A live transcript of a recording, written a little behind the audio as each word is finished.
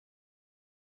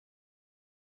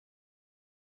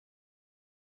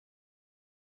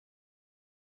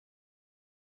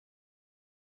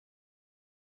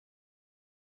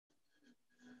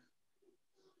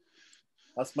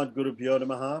Asmat Gurubhyo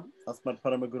Namaha, Asmat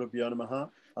Paramagurubhyo Namaha,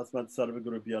 Asmat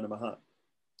Sarvagurubhyo Namaha.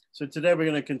 So today we're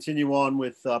going to continue on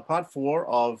with part 4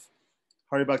 of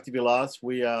Hari Bhakti Vilas.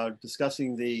 We are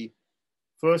discussing the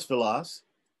first Vilas.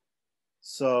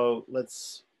 So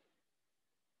let's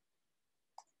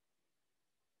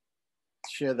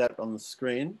share that on the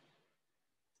screen.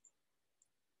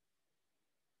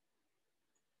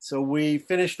 So we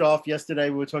finished off yesterday,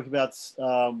 we were talking about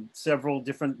several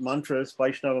different mantras,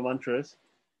 Vaishnava mantras,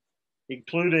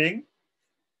 including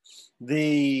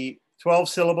the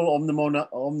 12-syllable Om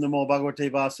Namo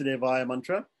Bhagavate Vasudevaya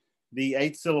mantra, the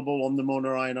 8-syllable Om Namo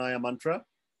Narayanaya mantra,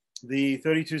 the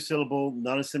 32-syllable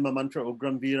Narasimha mantra,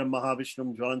 Ugram Viram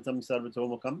Mahavishnum Jwalantam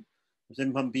Sarvatomukam,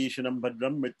 Simham Bhishanam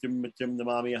Bhadram Mrityum Mrityum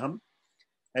Namamiyaham.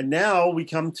 And now we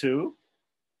come to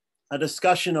a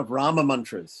discussion of Rama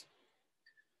mantras.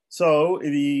 So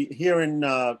here in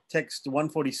text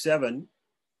 147,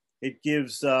 it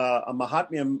gives a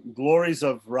Mahatmyam, glories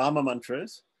of Rama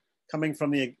mantras, coming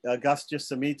from the Agastya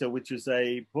Samhita, which is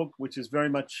a book which is very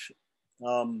much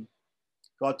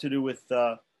got to do with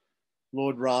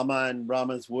Lord Rama and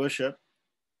Rama's worship.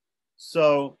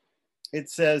 So it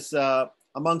says,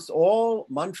 amongst all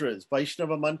mantras,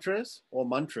 Vaishnava mantras or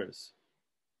mantras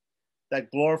that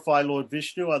glorify Lord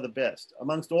Vishnu are the best.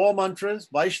 Amongst all mantras,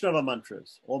 Vaishnava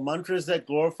mantras, or mantras that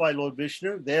glorify Lord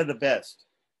Vishnu, they're the best.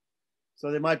 So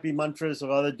there might be mantras of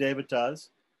other devatas,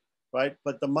 right?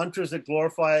 But the mantras that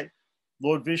glorify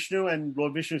Lord Vishnu and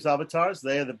Lord Vishnu's avatars,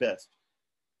 they are the best.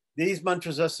 These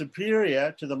mantras are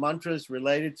superior to the mantras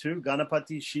related to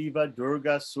Ganapati, Shiva,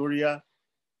 Durga, Surya,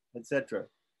 etc.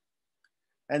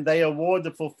 And they award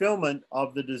the fulfillment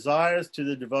of the desires to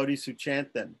the devotees who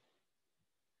chant them.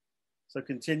 So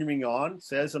continuing on,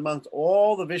 says, amongst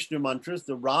all the Vishnu mantras,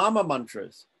 the Rama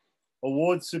mantras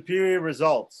award superior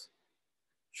results.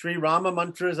 Sri Rama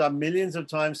mantras are millions of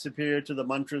times superior to the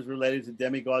mantras related to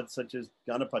demigods such as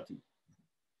Ganapati.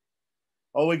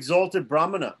 O exalted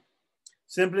Brahmana,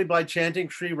 simply by chanting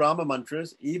Sri Rama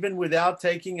mantras, even without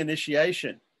taking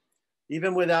initiation,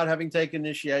 even without having taken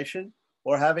initiation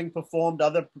or having performed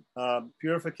other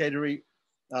purificatory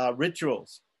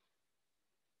rituals,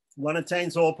 one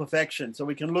attains all perfection. So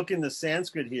we can look in the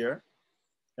Sanskrit here,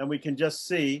 and we can just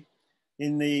see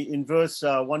in verse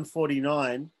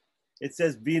 149, it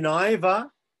says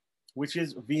Vinaiva, which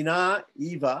is Vina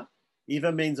Eva.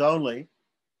 Eva means only,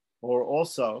 or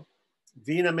also.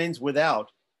 Vina means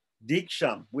without.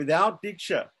 Diksham, without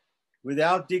Diksha.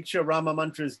 Without Diksha, Rama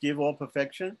mantras give all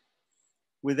perfection.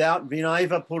 Without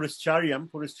Vinaiva Puruscharyam,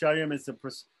 Puruscharyam is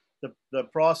the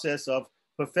process of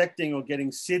perfecting or getting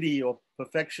siddhi or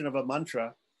perfection of a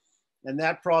mantra. And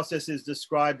that process is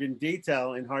described in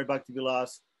detail in Hari Bhakti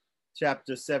Vilas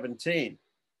chapter 17.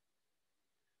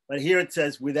 But here it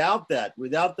says, without that,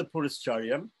 without the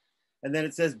Puruscharyam, and then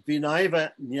it says,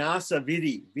 Vinaiva Nyasa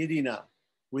Vidina,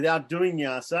 without doing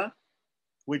Nyasa,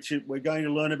 which we're going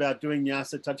to learn about doing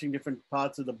Nyasa, touching different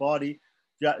parts of the body.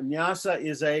 Nyasa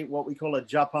is what we call a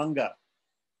japanga.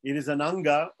 It is an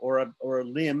anga or a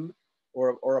limb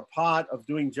or a part of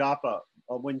doing japa.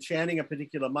 When chanting a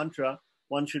particular mantra,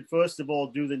 one should first of all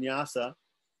do the nyasa.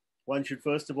 One should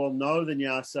first of all know the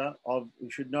nyasa you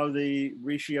should know the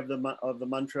rishi of the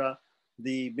mantra,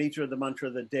 the meter of the mantra,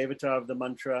 the devata of the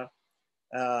mantra,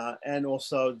 and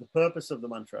also the purpose of the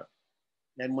mantra.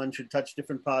 And one should touch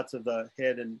different parts of the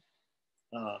head and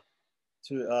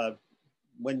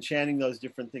when chanting those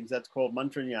different things. That's called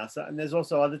mantra nyasa. And there's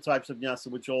also other types of nyasa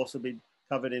which will also be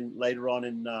covered in later on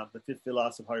in the 5th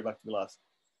Vilas of Hari Bhakti Vilas.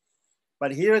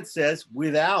 But here it says,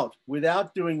 without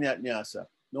doing that nyasa.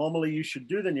 Normally you should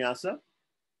do the nyasa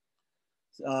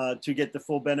to get the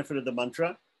full benefit of the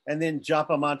mantra, and then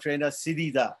japa mantrena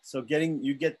siddhida. So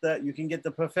you can get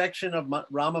the perfection of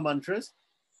Rama mantras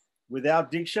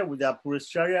without diksha, without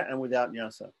purascharya, and without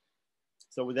nyasa.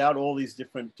 So without all these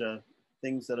different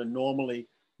things that are normally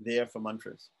there for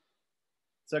mantras.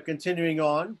 So continuing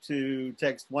on to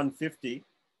text 150,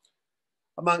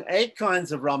 among 8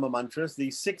 kinds of Rama mantras, the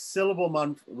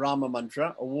 6-syllable Rama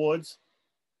mantra awards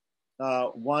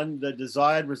one the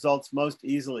desired results most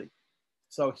easily.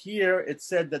 So here it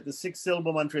said that the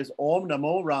 6-syllable mantra is Om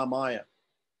Namo Ramaya.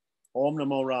 Om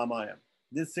Namo Ramaya.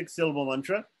 This 6-syllable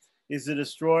mantra is the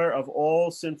destroyer of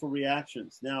all sinful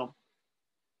reactions. Now,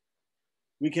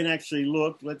 we can actually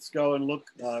look, let's go and look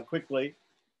quickly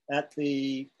at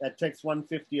text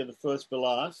 150 of the first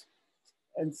Vilas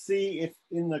and see if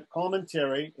in the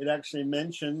commentary it actually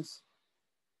mentions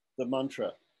the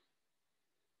mantra.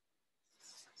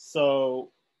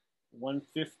 So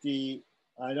 150,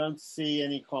 I don't see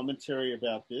any commentary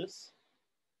about this.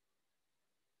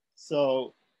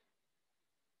 So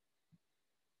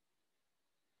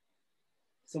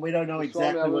So we don't know So, Swami,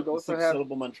 exactly what the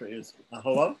six-syllable mantra is.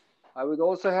 Hello? I would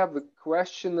also have a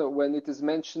question. When it is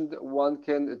mentioned one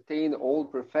can attain all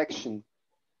perfection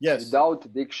without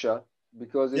Diksha,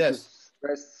 because it is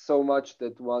stressed so much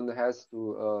that one has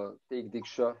to take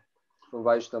Diksha from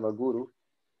Vaishnava Guru.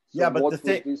 So but the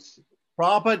thing,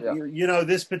 Prabhupada, you know,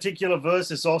 this particular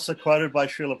verse is also quoted by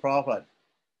Srila Prabhupada.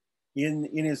 In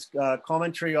his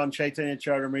commentary on Chaitanya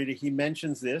Charitamrita, he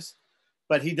mentions this,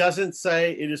 but he doesn't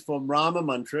say it is for Rama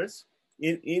mantras.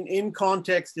 In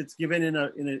context, it's given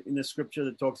in a scripture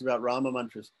that talks about Rama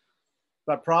mantras.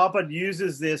 But Prabhupada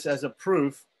uses this as a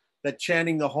proof that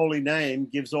chanting the holy name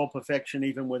gives all perfection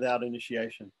even without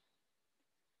initiation.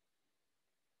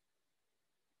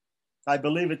 I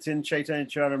believe it's in Chaitanya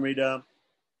Charitamrita.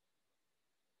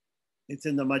 It's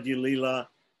in the Madhya Lila.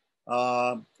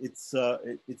 It's a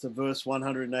verse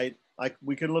 108.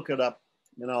 We can look it up.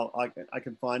 You know, I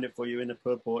can find it for you in the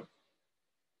purport.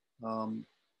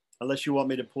 Unless you want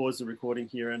me to pause the recording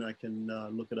here and I can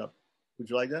look it up. Would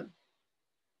you like that?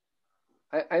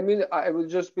 I mean, I would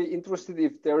just be interested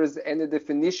if there is any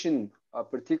definition, a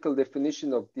particular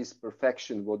definition of this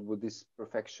perfection. What would this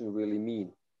perfection really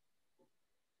mean?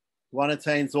 One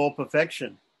attains all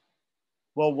perfection.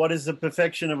 Well, what is the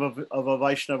perfection of a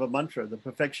Vaishnava mantra? The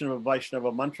perfection of a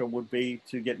Vaishnava mantra would be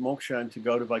to get moksha and to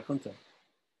go to Vaikuntha.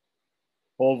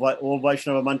 All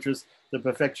Vaishnava mantras, the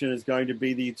perfection is going to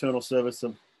be the eternal service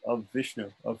of Vishnu,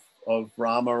 of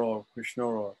Rama or Krishna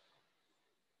or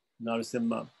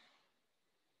Narasimha.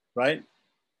 Right?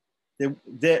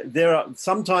 There are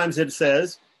sometimes it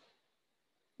says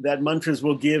that mantras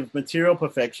will give material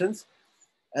perfections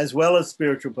as well as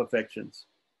spiritual perfections.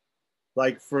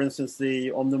 Like, for instance,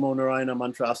 the Om Namo Narayana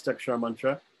mantra, Astakshara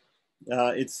mantra.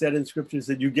 It's said in scriptures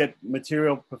that you get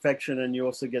material perfection and you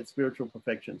also get spiritual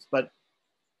perfections. But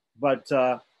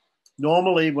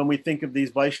normally when we think of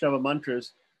these Vaishnava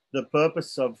mantras, the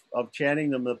purpose of chanting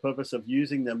them, the purpose of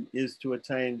using them is to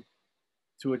attain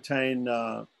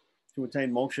moksha,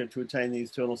 to attain the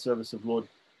eternal service of Lord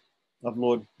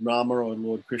Rama or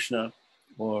Lord Krishna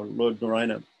or Lord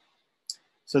Narayana.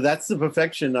 So that's the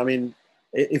perfection. I mean,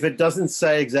 if it doesn't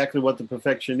say exactly what the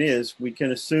perfection is,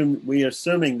 we're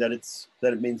assuming that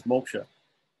it means moksha.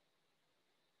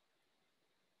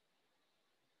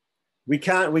 We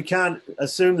can't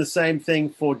assume the same thing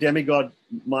for demigod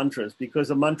mantras, because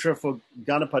a mantra for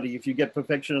Ganapati, if you get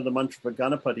perfection of the mantra for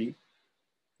Ganapati,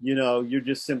 you know, you're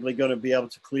just simply going to be able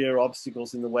to clear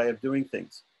obstacles in the way of doing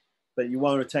things. But you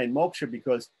won't attain moksha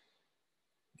because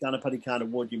Ganapati can't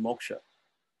award you moksha.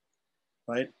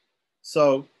 Right?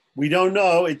 So we don't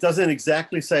know. It doesn't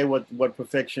exactly say what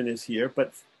perfection is here,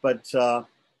 but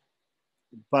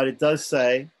it does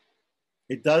say,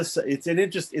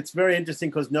 it's very interesting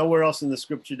because nowhere else in the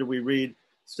scripture do we read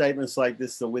statements like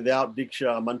this, that without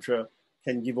Diksha, a mantra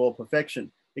can give all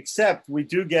perfection. Except we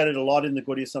do get it a lot in the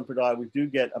Gaudiya Sampradaya. We do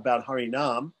get about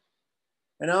Harinam.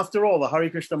 And after all, the Hare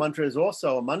Krishna mantra is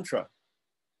also a mantra.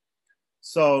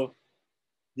 So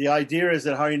the idea is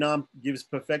that Harinam gives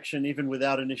perfection even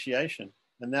without initiation.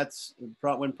 And that's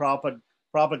when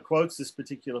Prabhupada quotes this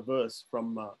particular verse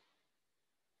from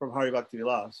Hari Bhakti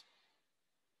Vilasa,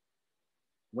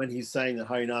 when he's saying that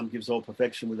Harinam gives all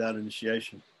perfection without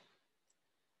initiation.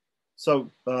 So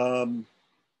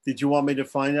did you want me to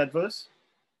find that verse?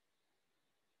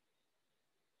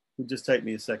 It would just take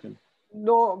me a second.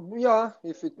 No, yeah,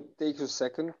 if it takes a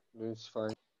second, it's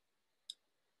fine.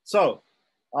 So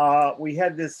we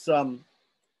had this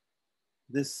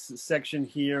section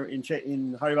here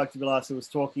in Hari Bhakti Vilasa was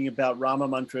talking about Rama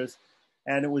mantras,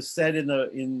 and it was said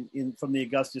from the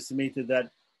Augusta Samhita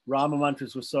that Rama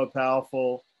mantras were so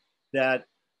powerful that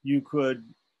you could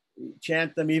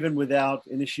chant them even without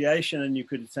initiation and you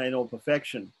could attain all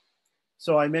perfection.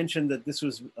 So I mentioned that this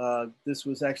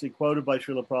was actually quoted by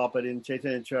Srila Prabhupada in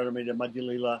Chaitanya Charitamrita Madhya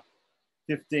Lila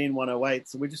 15:108.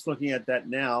 So we're just looking at that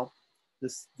now.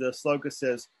 The sloka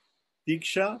says,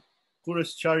 Diksha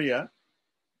Purascharya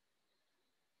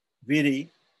Viri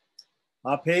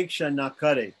Apeksha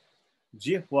Nakare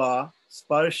Jihva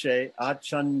Sparshe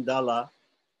Achandala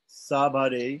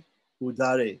Sabhare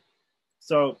Udare.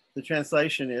 So the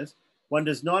translation is, one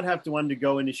does not have to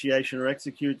undergo initiation or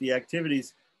execute the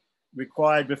activities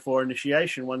required before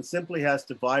initiation. One simply has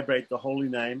to vibrate the holy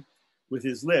name with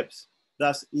his lips.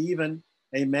 Thus, even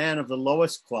a man of the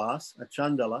lowest class, a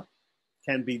chandala,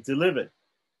 can be delivered.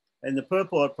 And the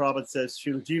purport, Prabhupada says,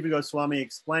 Srila Jiva Goswami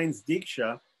explains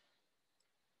Diksha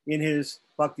in his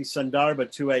Bhakti Sandarbha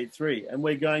 283. And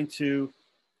we're going to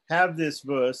have this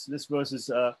verse. This verse is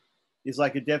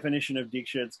like a definition of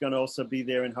Diksha. It's going to also be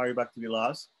there in Hari Bhakti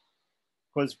Vilasa,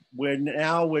 because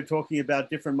we're talking about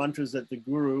different mantras that the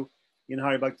Guru in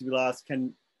Hari Bhakti Vilas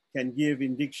can give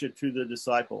in Diksha to the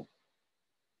disciple.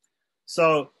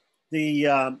 So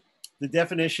the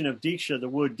definition of Diksha, the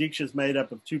word Diksha is made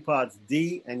up of two parts,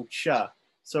 Di and Ksha.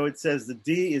 So it says the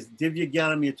Di is Divya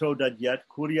Jnanam Yato Dadyat,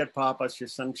 Kuryat Papasya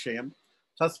Sankshayam,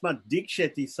 Tasmat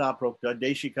Diksheti Saprokta,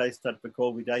 Deshikais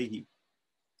Tatvako Vidaihi.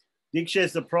 Diksha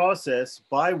is the process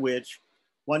by which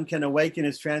one can awaken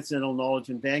his transcendental knowledge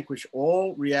and vanquish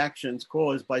all reactions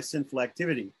caused by sinful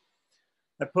activity.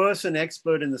 A person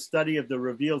expert in the study of the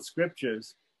revealed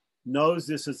scriptures knows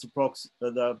this as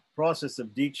the process of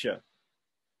Diksha.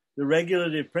 The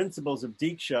regulative principles of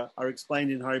Diksha are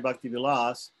explained in Hari Bhakti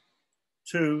Vilas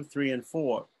 2, 3, and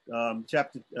 4,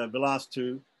 Vilas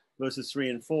 2, verses 3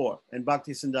 and 4, and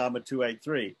Bhakti Sandama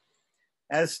 283.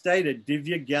 As stated,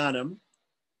 Divya Jnanam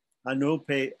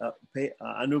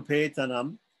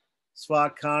Anupetanam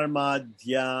Swakarma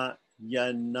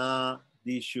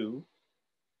Dhyanadishu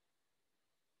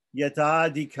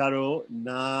Yatadikaro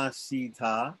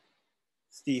Nastiha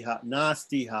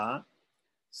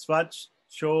Swach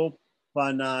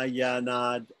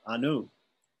Chopanayanad Anu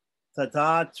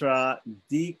Tatatra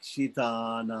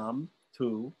Dikshitanam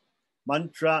Tu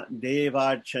Mantra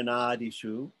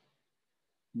Devarchanadishu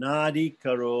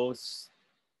Nadikaros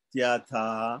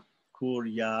Tyata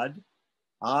Kuryad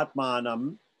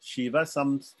Atmanam Shiva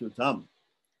Samstutam.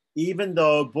 Even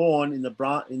though born in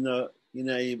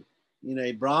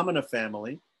a Brahmana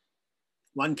family,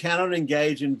 one cannot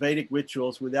engage in Vedic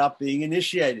rituals without being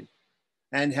initiated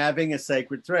and having a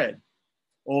sacred thread.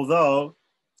 Although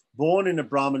born in a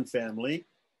Brahmin family,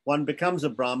 one becomes a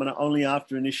Brahmana only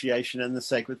after initiation and the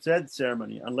sacred thread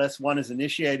ceremony. Unless one is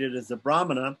initiated as a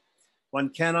Brahmana, one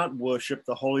cannot worship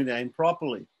the holy name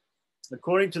properly.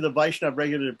 According to the Vaishnava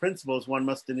regulative principles, one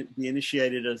must be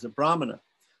initiated as a Brahmana.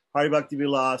 Hari Bhakti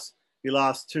Vilas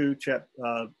 2,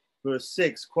 verse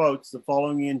 6 quotes the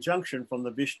following injunction from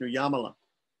the Vishnu Yamala.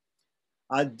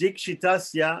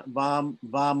 Adikshitasya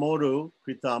vamoru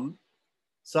kritam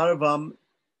sarvam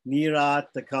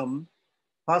niratakam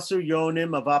pasu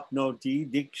yonim avapnoti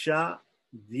diksha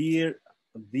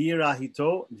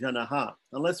virahito janaha.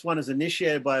 Unless one is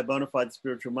initiated by a bona fide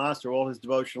spiritual master, all his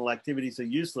devotional activities are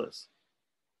useless.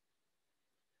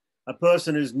 A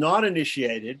person who's not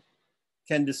initiated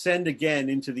can descend again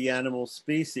into the animal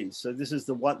species. So this is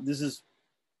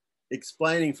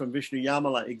explaining from Vishnu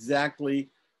Yamala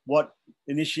exactly what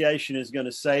initiation is going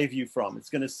to save you from. It's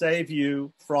going to save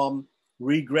you from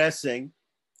regressing.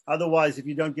 Otherwise, if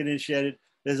you don't get initiated,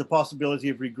 there's a possibility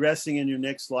of regressing in your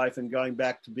next life and going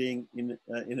back to being in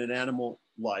an animal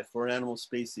life or an animal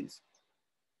species.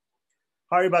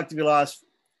 Hari Bhakti Vilas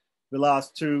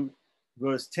 2,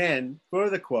 verse 10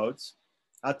 further quotes,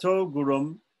 Ato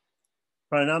Gurum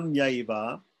Pranam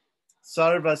Yaiva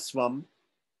Sarvasvam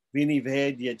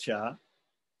Vinivedyacha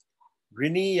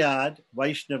Griniyad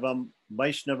Vaishnava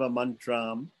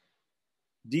Mantram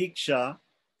Diksha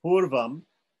Purvam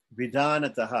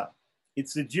Vidhanataha.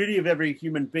 It's the duty of every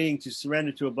human being to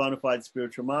surrender to a bona fide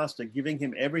spiritual master, giving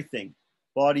him everything,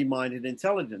 body, mind, and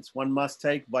intelligence. One must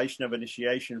take Vaishnava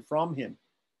initiation from him.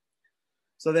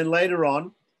 So then later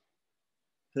on,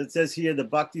 it says here, the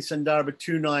Bhakti Sandarbha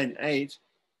 298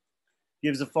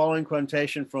 gives the following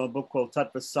quotation from a book called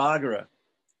Tattva Sagara.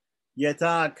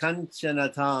 Yata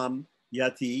kanchanatam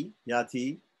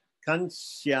yati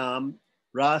kanchyam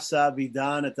rasa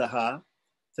vidhanataha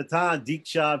tata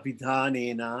diksha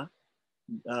vidhanena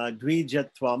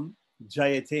dvijatvam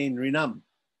jayate nrinam.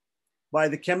 By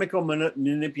the chemical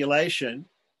manipulation,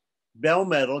 bell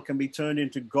metal can be turned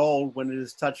into gold when it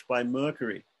is touched by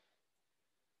mercury.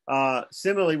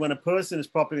 Similarly, when a person is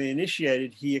properly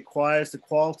initiated, he acquires the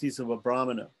qualities of a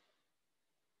Brahmana.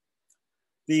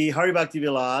 The Hari Bhakti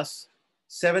Vilas,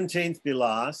 17th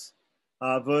Vilas,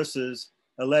 verses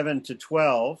 11 to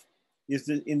 12,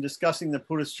 in discussing the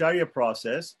Purusharya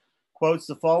process, quotes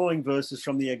the following verses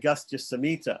from the Agastya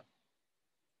Samhita,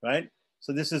 right?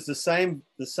 So this is the same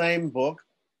book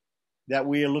that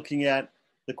we are looking at,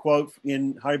 the quote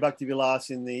in Hari Bhakti Vilas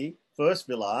in the first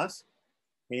Vilas,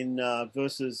 in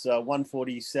verses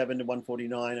 147 to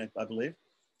 149, I believe.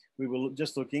 We were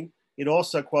just looking. It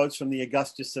also quotes from the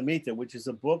Agastya Samhita, which is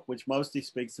a book which mostly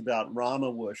speaks about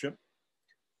Rama worship.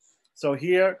 So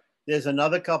here, there's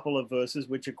another couple of verses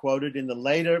which are quoted in the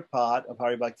later part of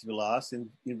Hari Bhakti Vilas, in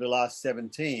Vilas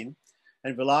 17.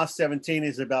 And Vilas 17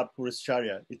 is about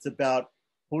Puruscharya. It's about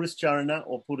Puruscharana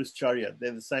or Puruscharya.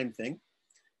 They're the same thing.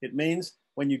 It means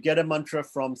when you get a mantra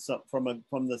from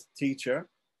the teacher,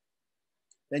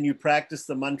 then you practice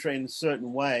the mantra in a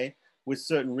certain way with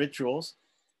certain rituals,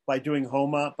 by doing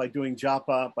homa, by doing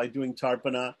japa, by doing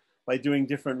tarpana, by doing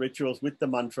different rituals with the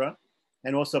mantra.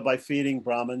 and also by feeding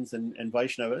Brahmins and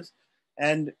Vaishnavas.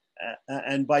 And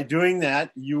by doing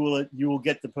that, you will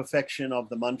get the perfection of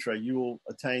the mantra. You will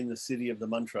attain the siddhi of the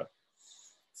mantra.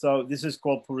 So this is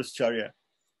called Puruscharya,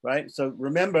 right? So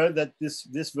remember that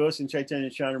this verse in Chaitanya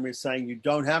Charitamrita is saying you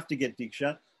don't have to get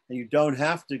Diksha and you don't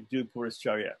have to do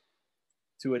Puruscharya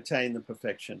to attain the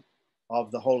perfection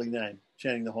of the holy name,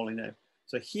 chanting the holy name.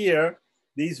 So here,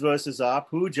 these verses are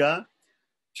Puja,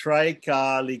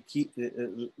 Traika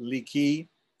Liki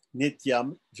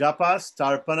Nityam, Japas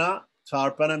Tarpana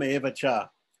Evacha,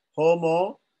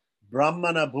 Homo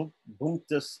Brahmana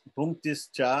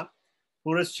Bhunktischa,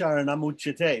 Puruscharana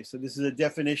Muchyate. So this is a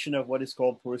definition of what is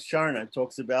called Puruscharana. It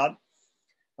talks about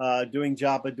doing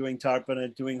japa, doing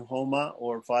tarpana, doing homa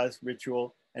or fire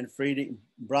ritual, and feeding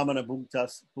Brahmana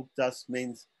Bhuktas. Bhuktis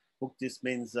means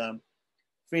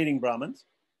feeding Brahmins.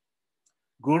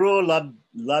 Guru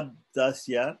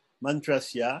labdasya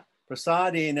mantrasya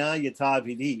prasadena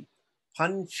yatavidi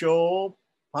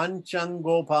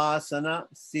panchangopasana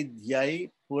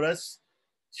siddhyai puras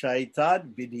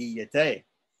chaitad vidiyate.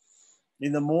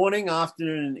 In the morning,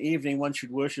 afternoon, and evening, one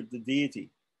should worship the deity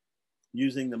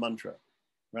using the mantra,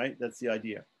 right? That's the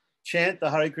idea. Chant the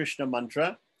Hare Krishna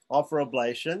mantra, offer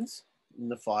oblations in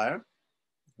the fire,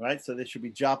 right? So there should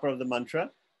be japa of the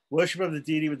mantra, worship of the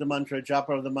deity with the mantra,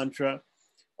 japa of the mantra,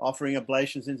 offering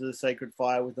oblations into the sacred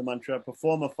fire with the mantra,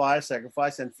 perform a fire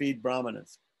sacrifice, and feed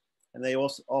brahmanas. And they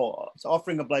also, so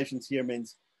offering oblations here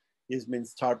means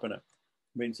tarpana,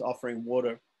 means offering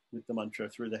water with the mantra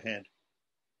through the hand.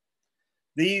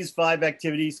 These 5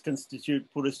 activities constitute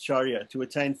Puruscharya. To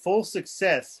attain full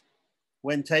success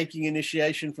when taking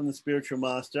initiation from the spiritual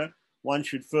master, one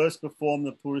should first perform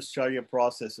the Puruscharya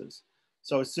processes.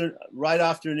 So right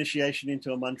after initiation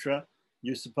into a mantra,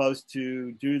 you're supposed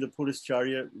to do the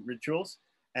Puruscharya rituals,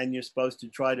 and you're supposed to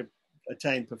try to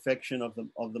attain perfection of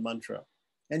the mantra.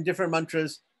 And different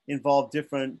mantras involve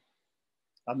different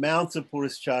amounts of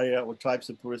Puruscharya or types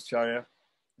of Puruscharya.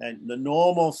 And the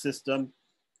normal system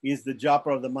is the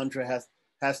japa of the mantra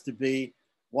has to be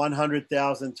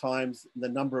 100,000 times the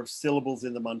number of syllables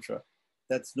in the mantra.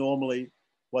 That's normally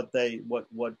what they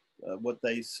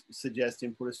suggest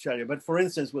in Puruscharya. But for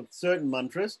instance, with certain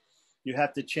mantras, you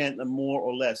have to chant them more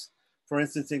or less. For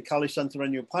instance, in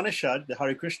Kalishantaranya Upanishad, the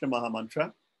Hare Krishna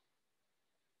Mahamantra,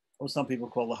 or some people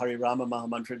call the Hare Rama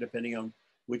Mahamantra, depending on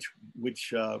which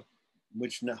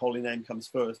holy name comes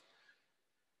first.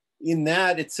 In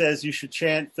that, it says you should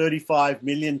chant 35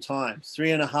 million times,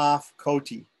 3.5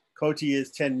 koti. Koti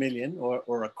is 10 million,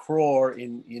 or a crore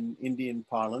in Indian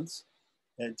parlance,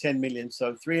 10 million.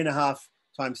 So 3.5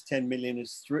 times 10 million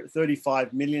is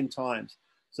 35 million times.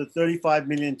 So 35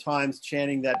 million times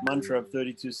chanting that mantra of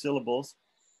 32 syllables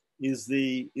is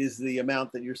the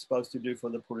amount that you're supposed to do for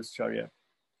the Puruscharya,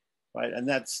 right? And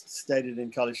that's stated in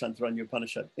Kalishantaranya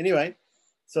Upanishad. Anyway,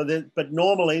 but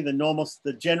normally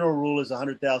the general rule is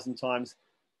 100,000 times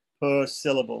per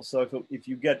syllable. So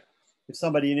if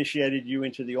somebody initiated you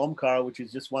into the Omkara, which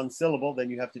is just one syllable, then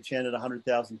you have to chant it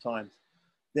 100,000 times.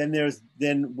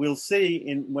 Then we'll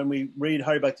see when we read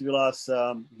Hari Bhakti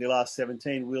Vilasa, Vilasa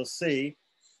 17, we'll see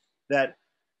that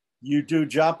you do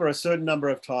japa a certain number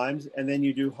of times, and then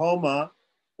you do homa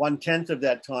 1/10 of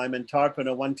that time, and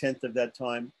tarpana 1/10 of that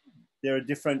time. There are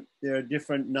different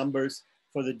numbers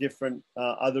for the different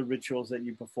other rituals that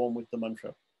you perform with the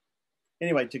mantra.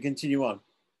 Anyway, to continue on.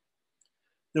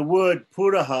 The word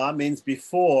puraha means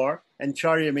before, and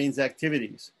charya means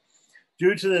activities.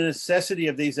 Due to the necessity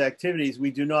of these activities, we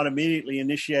do not immediately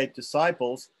initiate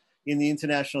disciples in the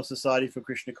International Society for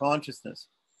Krishna Consciousness.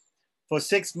 For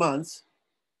 6 months.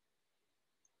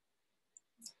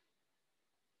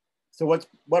 So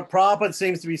what Prabhupada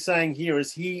seems to be saying here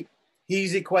is he's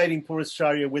equating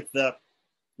Puruscharya with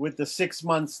the 6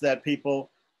 months that people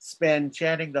spend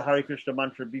chanting the Hare Krishna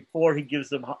mantra before he gives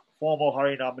them formal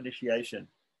Harinam initiation.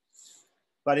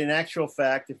 But in actual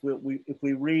fact, if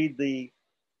we read the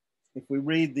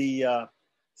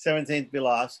 17th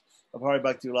Vilas of Hari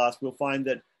Bhakti Vilas, we'll find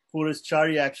that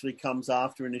Puruscharya actually comes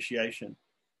after initiation,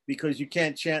 because you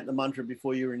can't chant the mantra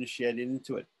before you're initiated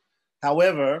into it.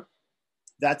 However,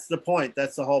 that's the point.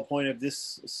 That's the whole point of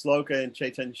this sloka in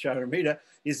Chaitanya Charitamrita,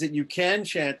 is that you can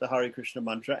chant the Hare Krishna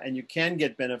mantra and you can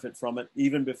get benefit from it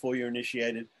even before you're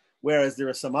initiated. Whereas there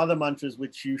are some other mantras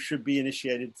which you should be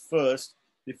initiated first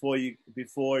before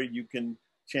you can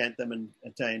chant them and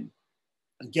attain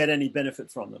and get any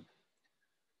benefit from them.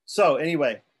 So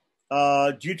anyway,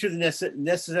 due to the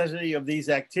necessity of these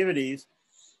activities,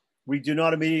 we do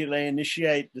not immediately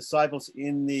initiate disciples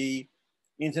in the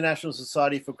International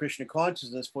Society for Krishna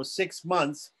Consciousness. For 6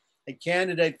 months, a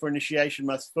candidate for initiation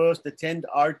must first attend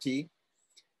Arti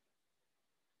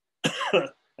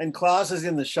and classes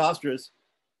in the Shastras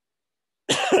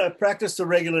practice the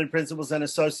regulated principles and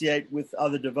associate with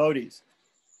other devotees.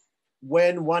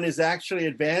 When one is actually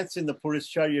advanced in the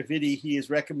Purishcharya Vidhi, he is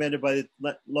recommended by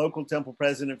the local temple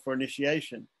president for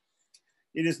initiation.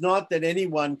 It is not that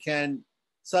anyone can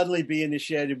suddenly be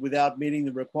initiated without meeting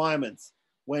the requirements.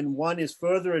 When one is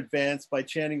further advanced by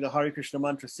chanting the Hare Krishna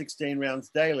mantra 16 rounds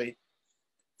daily,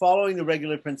 following the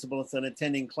regular principles and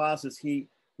attending classes, he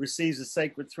receives a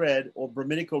sacred thread or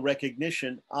Brahminical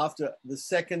recognition after the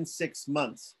second 6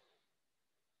 months.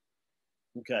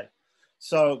 Okay,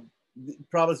 so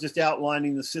Prabhupada's just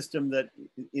outlining the system that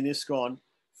in ISKCON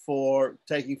for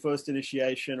taking first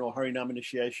initiation or Harinam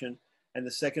initiation, and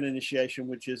the second initiation,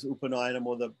 which is Upanayana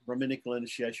or the Brahminical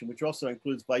initiation, which also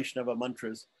includes Vaishnava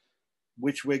mantras,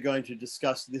 which we're going to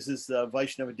discuss. This is the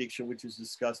Vaishnava Diksha, which is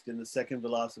discussed in the second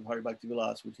Vilasa of Hari Bhakti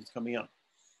Vilasa, which is coming up.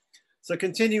 So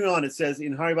continuing on, it says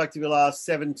in Hari Bhakti Vilasa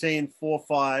 17, 4,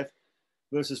 5,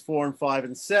 verses 4 and 5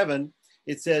 and 7,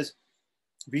 it says,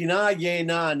 Vina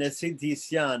yena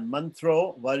nesidhisyan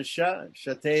mantro varsha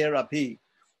shater api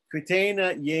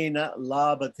kritena yena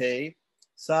labate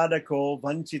sadako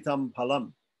vanchitam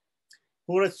palam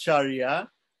purascharya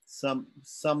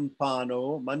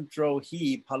sampano mantro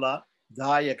hi pala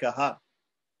dayakaha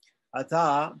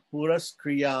ata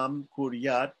puraskriyam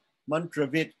kuryat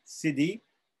mantravit siddhi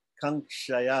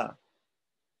kankshaya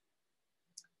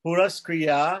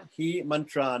puraskriya hi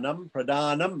mantranam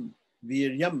pradhanam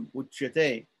Viryam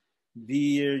uchyate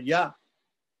virya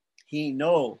hi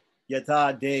no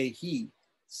yata dehi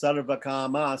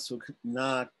sarvakama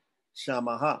sukhna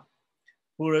shamaha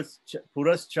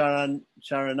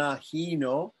purascharana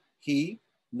hino hi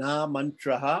na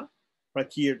mantraha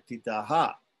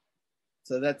prakirtitaha.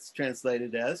 So that's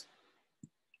translated as,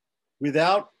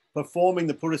 without performing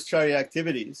the Purascharya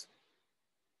activities,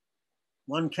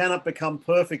 one cannot become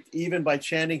perfect even by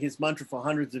chanting his mantra for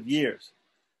hundreds of years.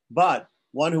 But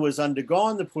one who has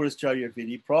undergone the Purascharya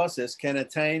Vidhi process can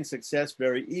attain success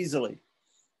very easily.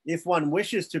 If one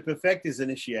wishes to perfect his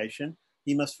initiation,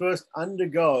 he must first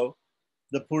undergo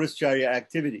the Purascharya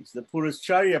activities. The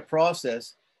Purascharya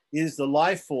process is the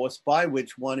life force by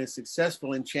which one is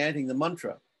successful in chanting the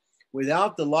mantra.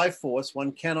 Without the life force,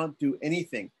 one cannot do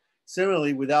anything.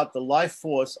 Similarly, without the life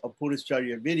force of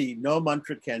Purascharya Vidhi, no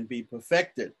mantra can be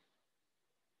perfected.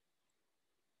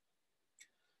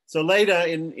 So later,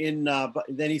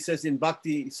 then he says in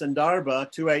Bhakti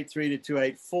Sandarbha 283 to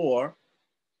 284,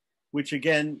 which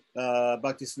again,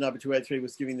 Bhakti Sandarbha 283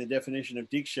 was giving the definition of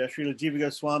Diksha. Srila Jiva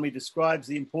Goswami describes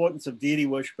the importance of deity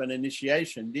worship and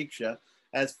initiation, Diksha,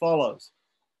 as follows.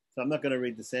 So I'm not going to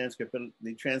read the Sanskrit, but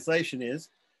the translation is,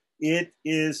 it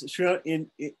is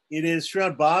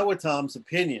Srimad Bhagavatam's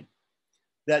opinion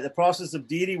that the process of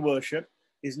deity worship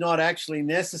is not actually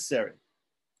necessary,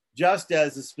 just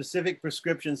as the specific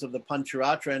prescriptions of the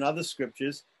Pancharatra and other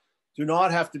scriptures do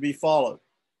not have to be followed,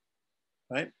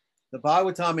 right? The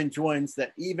Bhagavatam enjoins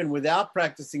that even without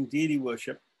practicing deity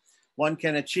worship, one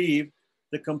can achieve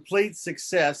the complete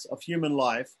success of human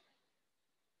life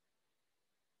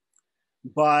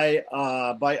by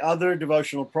other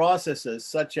devotional processes,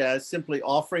 such as simply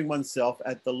offering oneself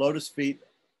at the Lord's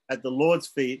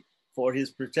feet for his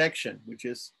protection, which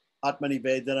is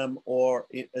Atmanivedanam, or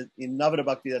in Navada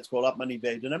Bhakti, that's called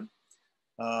Atmanivedanam,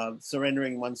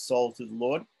 surrendering one's soul to the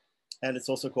Lord. And it's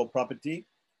also called Prapati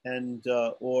and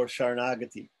or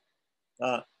Sharanagati.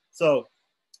 So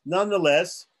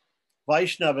nonetheless,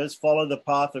 Vaishnavas follow the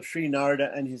path of Sri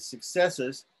Narada and his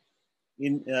successors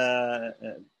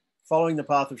following the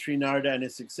path of Sri Narada and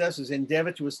his successors,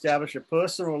 endeavor to establish a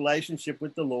personal relationship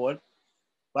with the Lord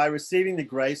by receiving the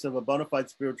grace of a bona fide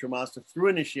spiritual master through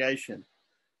initiation.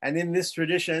 And in this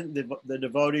tradition, the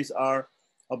devotees are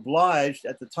obliged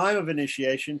at the time of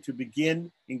initiation to begin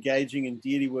engaging in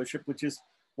deity worship, which is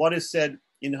what is said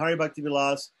in Hari Bhakti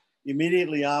Vilas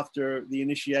immediately after the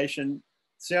initiation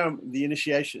ceremony,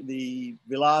 the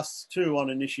Vilas 2 on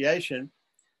initiation.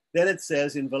 Then it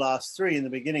says in Vilas 3, in the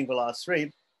beginning Vilas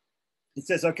 3, it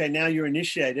says, okay, now you're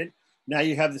initiated. Now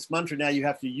you have this mantra, now you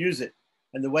have to use it.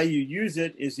 And the way you use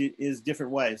it is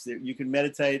different ways. You can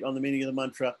meditate on the meaning of the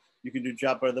mantra. You can do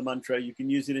japa of the mantra. You can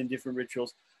use it in different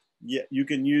rituals. You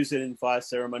can use it in fire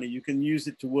ceremony. You can use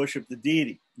it to worship the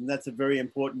deity. And that's a very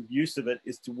important use of it,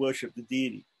 is to worship the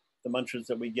deity, the mantras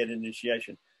that we get in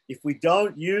initiation. If we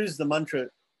don't use the mantra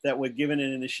that we're given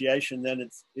in initiation, then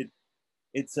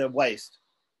it's a waste.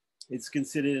 It's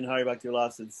considered in Hari Bhakti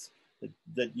Vilas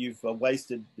that you've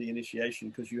wasted the initiation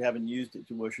because you haven't used it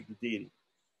to worship the deity.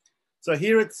 So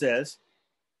here it says,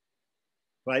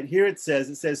 right, it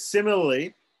says,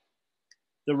 similarly,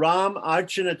 The Ram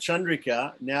Archana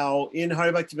Chandrika, now in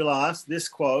Hari Bhakti Vilas, this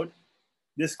quote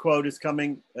is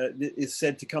coming, is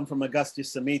said to come from Agastya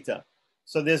Samhita.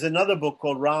 So there's another book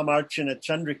called Ram Archana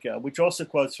Chandrika, which also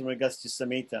quotes from Agastya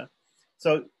Samhita.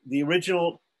 So the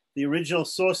original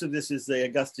source of this is the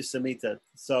Agastya Samhita.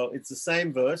 So it's the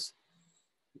same verse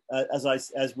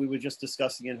as we were just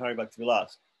discussing in Hari Bhakti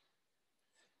Vilas.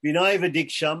 Vinay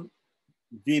Vidiksham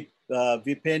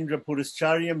Vipendra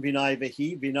Puruscharyam Vinay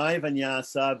Vahi Vinay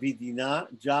Vanyasa Vidina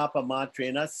Japa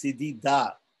Matrena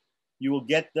Siddhida. You will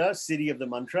get the siddhi of the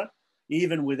mantra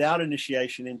even without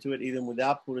initiation into it, even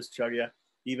without Puruscharya,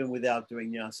 even without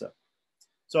doing nyasa.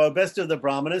 So best of the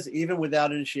Brahmanas, even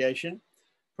without initiation,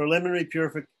 preliminary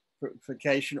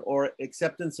purification or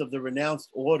acceptance of the renounced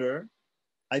order.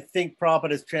 I think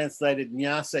Prabhupada has translated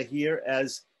nyasa here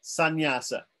as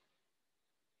sannyasa.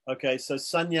 Okay, so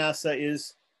sannyasa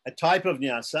is a type of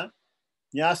nyasa.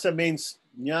 Nyasa means,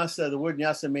 the word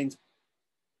nyasa means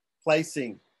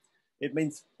placing. It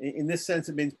means, in this sense,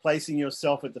 it means placing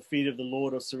yourself at the feet of the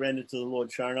Lord or surrender to the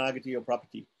Lord, sharanagati or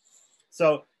prapati.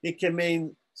 So it can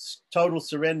mean total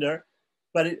surrender,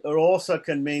 but it also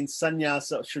can mean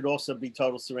sannyasa should also be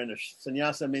total surrender.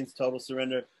 Sannyasa means total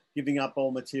surrender, giving up all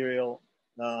material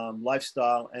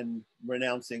lifestyle and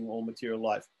renouncing all material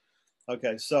life.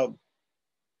 Okay, so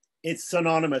it's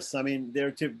synonymous. I mean, there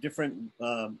are two different.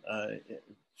 So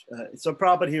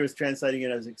Prabhupada here is translating it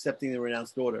as accepting the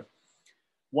renounced order.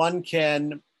 One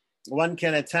can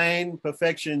attain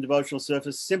perfection in devotional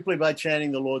service simply by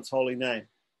chanting the Lord's holy name.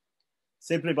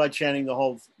 Simply by chanting the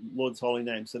whole Lord's holy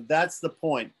name. So that's the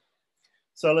point.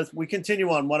 So we continue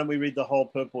on. Why don't we read the whole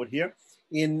purport here?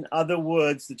 In other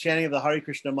words, the chanting of the Hare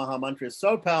Krishna Maha Mantra is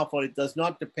so powerful it does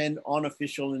not depend on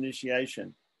official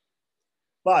initiation.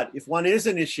 But if one is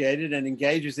initiated and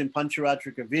engages in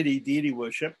Pancharatrika Vidhi, deity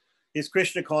worship, his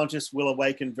Krishna consciousness will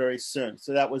awaken very soon.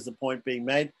 So that was the point being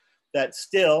made, that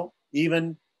still,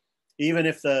 even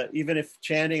if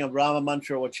chanting of Rama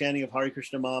Mantra or chanting of Hare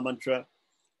Krishna Maha Mantra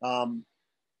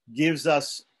gives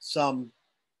us some,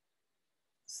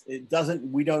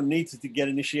 we don't need to get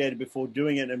initiated before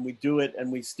doing it, and we do it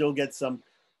and we still get some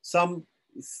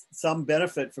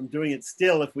benefit from doing it.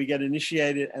 Still, if we get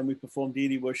initiated and we perform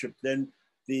deity worship, then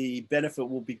the benefit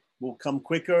will come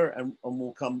quicker and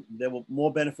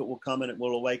more benefit will come, and it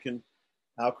will awaken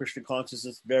our Krishna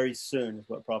consciousness very soon, is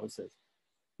what Prabhupada says.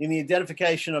 In the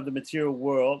identification of the material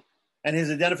world, and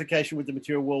his identification with the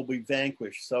material world will be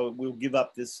vanquished. So we'll give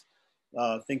up this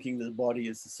thinking that the body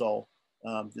is the soul,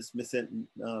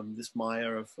 this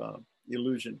maya of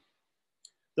illusion.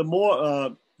 The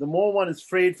more one is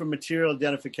freed from material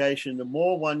identification, the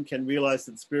more one can realize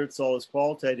that spirit soul is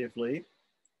qualitatively,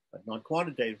 but not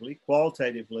quantitatively,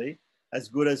 qualitatively as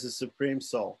good as the supreme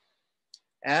soul.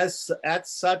 As at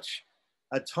such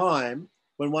a time,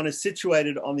 when one is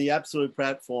situated on the absolute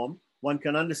platform, one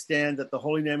can understand that the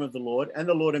holy name of the Lord and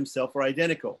the Lord himself are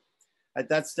identical. At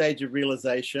that stage of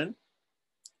realization,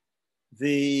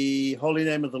 the holy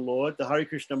name of the Lord, the Hare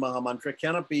Krishna Maha Mantra,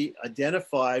 cannot be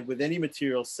identified with any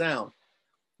material sound.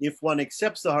 If one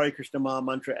accepts the Hare Krishna Maha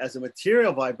Mantra as a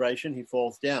material vibration, he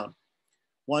falls down.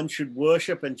 One should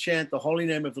worship and chant the holy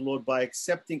name of the Lord by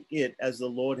accepting it as the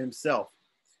Lord himself.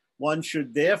 One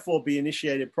should therefore be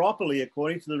initiated properly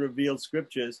according to the revealed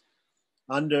scriptures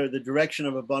under the direction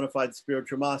of a bona fide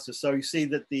spiritual master. So you see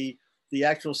that the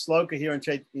actual sloka here in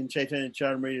Chaitanya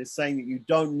Charitamrita is saying that you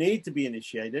don't need to be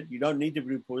initiated. You don't need to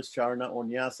do Puruscharana or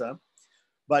Nyasa.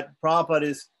 But Prabhupada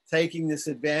is taking this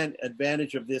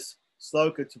advantage of this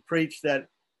sloka to preach that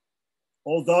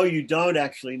although you don't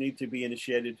actually need to be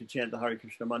initiated to chant the Hare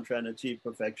Krishna mantra and achieve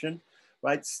perfection,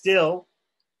 right? Still,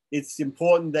 it's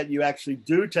important that you actually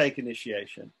do take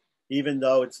initiation, even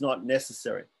though it's not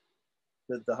necessary.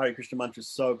 That the Hare Krishna mantra is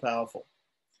so powerful.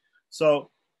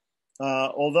 So,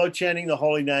 although chanting the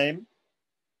holy name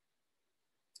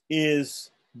is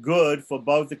good for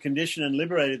both the conditioned and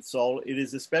liberated soul, it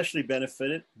is especially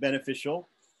beneficial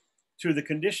to the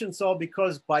conditioned soul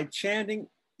because by chanting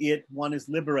it, one is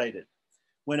liberated.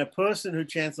 When a person who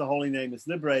chants the holy name is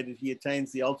liberated, he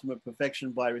attains the ultimate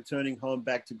perfection by returning home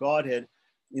back to Godhead.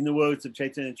 In the words of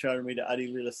Chaitanya Charitamrita Adi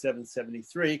Lila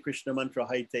 773, Krishna mantra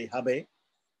haite habe,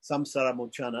 samsara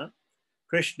mochana,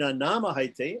 Krishna nama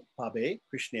haite pabe,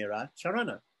 Krishnera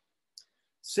charana.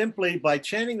 Simply by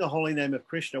chanting the holy name of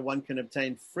Krishna, one can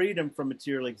obtain freedom from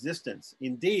material existence.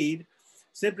 Indeed,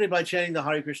 simply by chanting the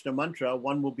Hare Krishna mantra,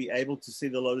 one will be able to see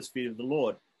the lotus feet of the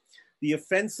Lord. The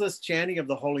offenseless chanting of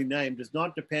the holy name does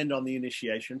not depend on the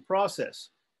initiation process.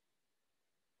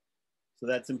 So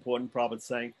that's important. Prabhupada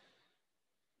saying,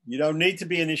 you don't need to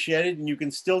be initiated and you can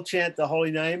still chant the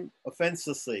holy name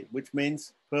offenselessly, which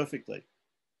means perfectly.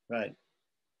 Right.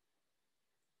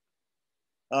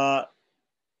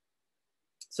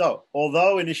 So,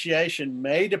 although initiation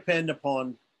may depend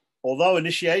on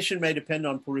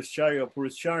Puruscharya or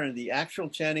Puruscharya, the actual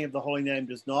chanting of the holy name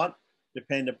does not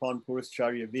depend upon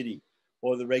Puruscharya Vidhi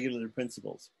or the regulative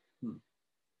principles.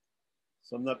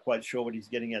 So I'm not quite sure what he's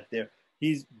getting at there.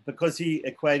 Because he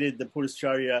equated the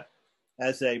Puruscharya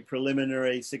as a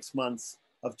preliminary 6 months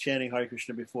of chanting Hare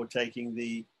Krishna before taking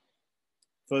the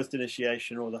first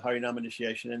initiation or the Harinam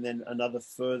initiation, and then another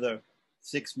further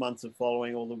 6 months of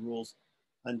following all the rules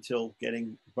until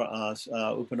getting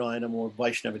Upanayanam or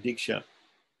Vaishnava Diksha.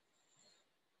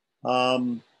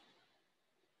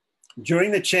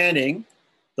 During the chanting,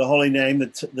 the holy name,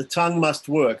 the tongue must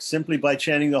work. Simply by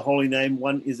chanting the holy name,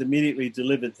 one is immediately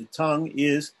delivered. The tongue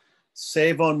is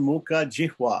Sevon Mukha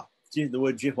Jihwa. The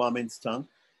word Jihwa means tongue.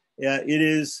 It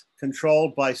is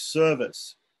controlled by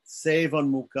service. Sevon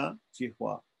Mukha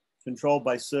Jihwa, controlled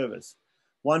by service.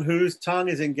 One whose tongue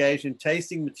is engaged in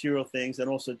tasting material things and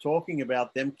also talking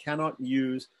about them cannot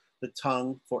use the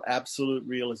tongue for absolute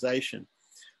realization.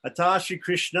 Ata Shri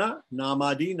Krishna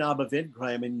namadi nabhavid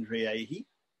grayamindriyahi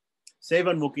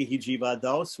sevan mukhi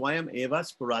jivadao swayam eva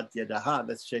spuratyadaha.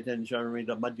 That's Chaitanya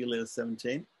Charitamrita Madhya Lila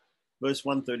 17, verse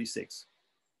 136.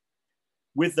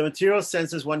 With the material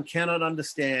senses, one cannot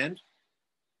understand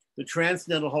the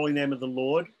transcendental holy name of the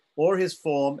Lord or his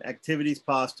form, activities,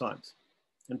 pastimes.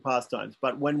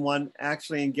 But when one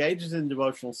actually engages in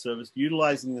devotional service,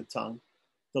 utilizing the tongue,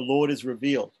 the Lord is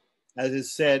revealed, as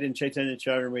is said in Chaitanya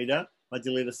Charitamrita,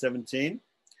 Madhya Lila 17,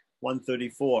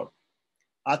 134.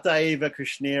 Ataeva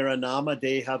Krishnera nama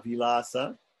deha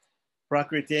vilasa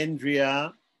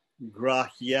prakritendriya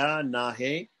grahya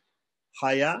nahe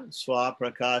haya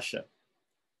swaprakasha.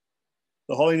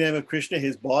 The holy name of Krishna,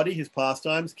 his body, his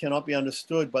pastimes, cannot be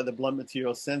understood by the blunt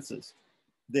material senses.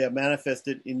 They are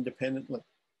manifested independently.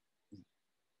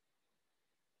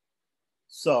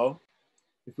 So,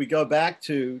 if we go back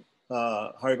to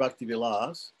Hari Bhakti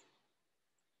Vilas,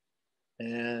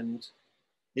 and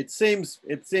it seems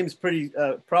pretty.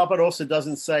 Prabhupada also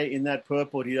doesn't say in that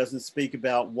purport, he doesn't speak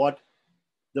about what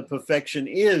the perfection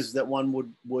is that one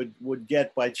would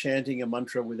get by chanting a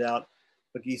mantra without.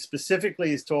 But he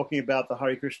specifically is talking about the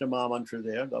Hare Krishna Maha Mantra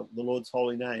there, the Lord's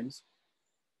holy names.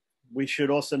 We should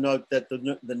also note that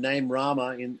the name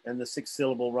Rama and the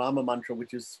 6-syllable Rama mantra,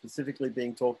 which is specifically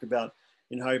being talked about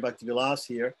in Hari Bhakti Vilas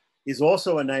here, is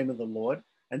also a name of the Lord,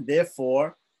 and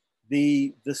therefore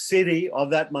the city of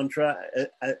that mantra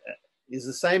is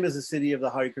the same as the city of the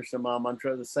Hare Krishna Maha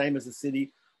Mantra, the same as the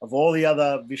city of all the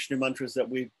other Vishnu mantras that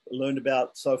we've learned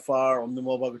about so far. Om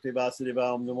Namo Bhagavate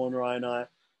Vasudevaya, Om Namo Narayana,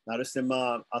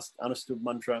 Narasimha, Anustubh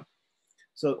mantra.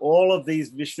 So all of these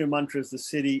Vishnu mantras, the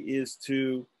city is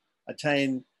to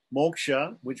attain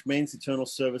moksha, which means eternal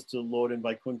service to the Lord in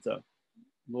Vaikuntha,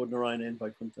 Lord Narayana in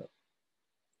Vaikuntha.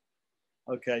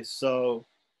 Okay, so,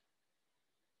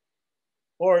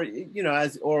 or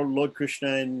Lord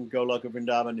Krishna in Goloka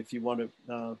Vrindavan, if you want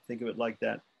to think of it like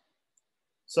that.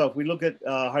 So if we look at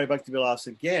Hari Bhakti Vilas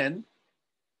again,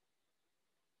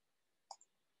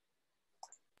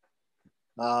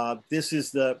 this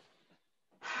is does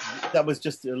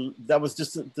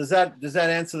that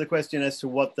answer the question as to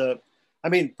what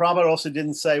Prabhupada also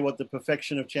didn't say what the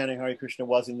perfection of chanting Hare Krishna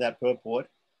was in that purport,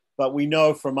 but we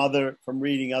know from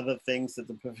reading other things that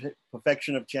the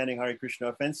perfection of chanting Hare Krishna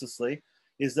offenselessly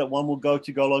is that one will go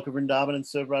to Goloka Vrindavan and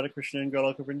serve Radha Krishna in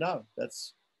Goloka Vrindavan.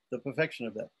 That's the perfection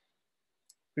of that.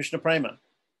 Krishna Prema.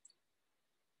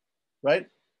 Right?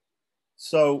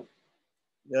 So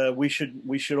we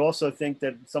should also think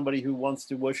that somebody who wants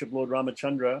to worship Lord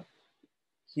Ramachandra,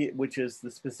 which is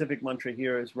the specific mantra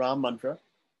here is Ram mantra,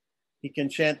 he can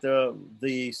chant the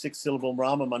 6-syllable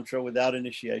Rama mantra without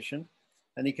initiation,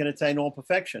 and he can attain all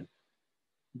perfection.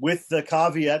 With the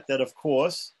caveat that, of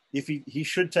course, if he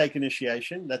should take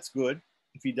initiation, that's good.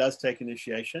 If he does take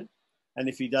initiation, and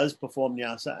if he does perform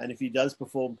nyasa, and if he does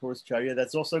perform puruscharya,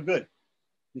 that's also good,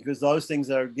 because those things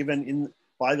are given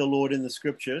by the Lord in the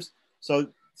scriptures. So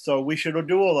we should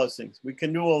do all those things. We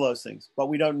can do all those things, but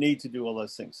we don't need to do all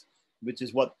those things, which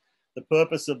is what the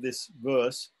purpose of this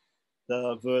verse,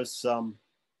 the verse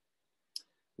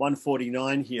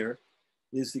 149 here,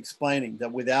 is explaining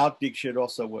that without Diksha it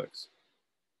also works.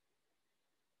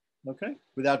 Okay?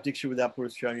 Without Diksha, without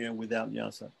Puruscharya, and without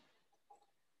Nyasa.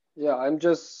 Yeah, I'm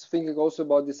just thinking also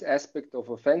about this aspect of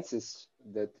offenses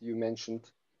that you mentioned.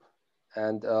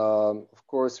 And of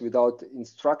course, without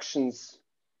instructions,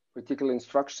 particular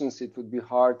instructions, it would be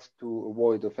hard to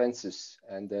avoid offenses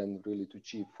and then really to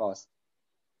achieve fast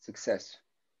success.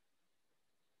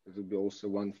 It would be also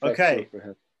one factor, okay.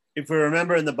 Perhaps. If we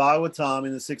remember in the Bhagavatam,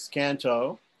 in the 6th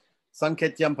canto,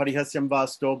 Sanketyam parihasyam va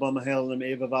stobam helanam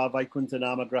eva va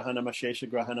vaikuntanama grahanam ashesha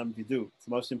grahanam vidu. It's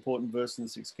the most important verse in the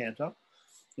 6th canto.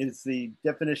 It's the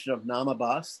definition of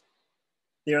namabhas.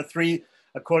 There are three,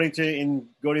 according to in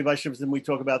Gaudiya Vaishnavism, we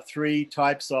talk about three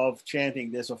types of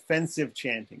chanting. There's offensive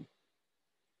chanting,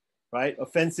 right?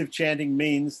 Offensive chanting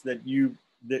means that you're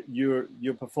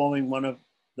performing one of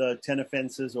the 10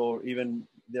 offenses, or even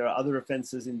there are other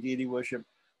offenses in deity worship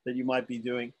that you might be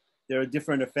doing. There are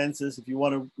different offenses. If you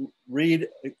want to read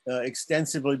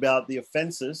extensively about the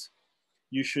offenses,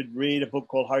 you should read a book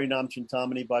called Harinam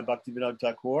Chintamani by Bhakti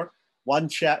Thakur.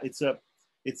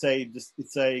 It's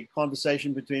a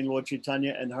conversation between Lord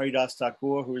Chaitanya and Haridas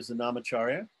Thakur, who is the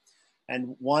Namacharya,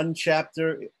 and one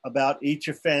chapter about each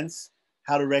offense,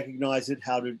 how to recognize it,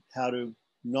 how to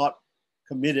not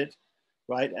commit it,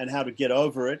 right, and how to get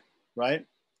over it, right.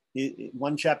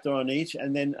 One chapter on each,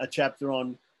 and then a chapter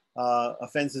on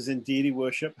offenses in deity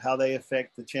worship, how they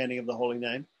affect the chanting of the holy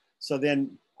name. So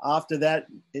then after that,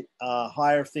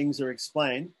 higher things are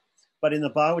explained. But in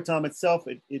the Bhagavatam itself,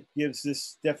 it gives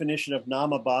this definition of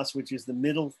namabhas, which is the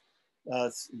middle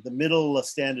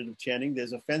standard of chanting.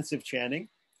 There's offensive chanting.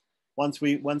 Once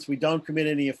we don't commit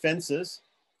any offenses,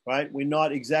 right, we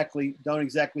don't exactly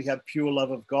have pure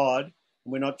love of God,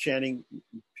 and we're not chanting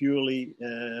purely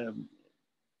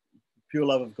pure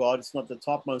love of God. It's not the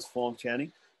topmost form of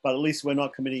chanting, but at least we're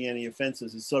not committing any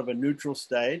offenses. It's sort of a neutral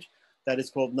stage that is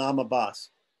called namabhas,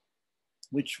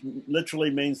 which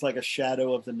literally means like a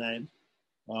shadow of the name,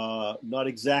 not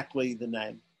exactly the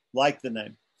name, like the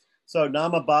name. So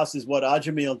namabhas is what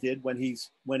Ajamil did when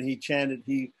he chanted.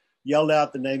 He yelled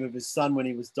out the name of his son when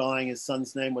he was dying. His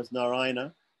son's name was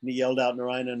Narayana, and he yelled out,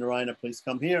 Narayana, Narayana, please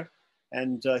come here.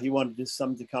 And he wanted his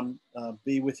son to come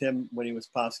be with him when he was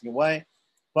passing away.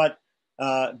 But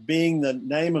being the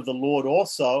name of the Lord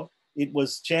also, it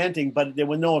was chanting, but there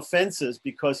were no offenses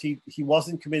because he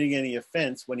wasn't committing any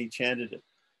offense when he chanted it.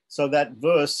 So that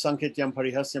verse, Sanketyam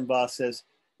Parihasyam Va, says,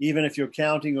 even if you're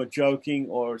counting or joking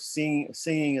or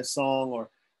singing a song or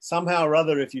somehow or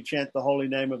other, if you chant the holy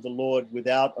name of the Lord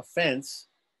without offense,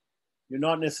 you're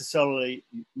not necessarily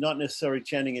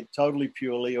chanting it totally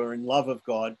purely or in love of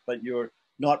God, but you're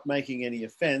not making any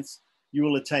offense, you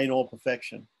will attain all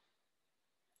perfection.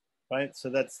 Right? So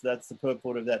that's the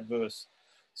purport of that verse.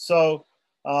 So,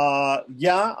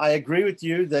 yeah, I agree with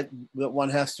you that one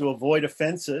has to avoid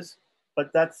offenses,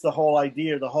 but that's the whole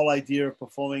idea. The whole idea of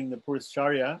performing the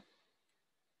Purusharya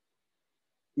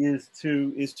is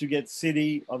to get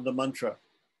siddhi of the mantra,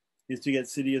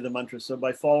 So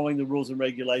by following the rules and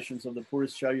regulations of the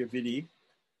Purusharya Vidhi,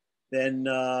 then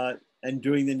and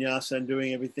doing the nyasa and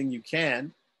doing everything you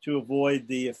can to avoid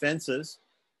the offenses,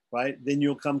 right? Then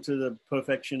you'll come to the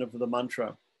perfection of the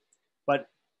mantra.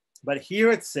 But here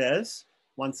it says,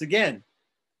 once again,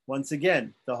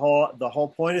 the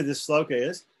whole point of this sloka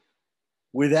is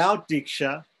without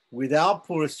diksha, without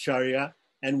purusharya,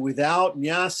 and without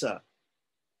nyasa.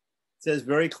 It says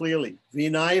very clearly,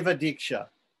 vinaiva diksha,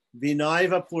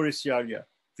 vinaiva purusharya,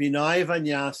 vinaiva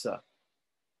nyasa.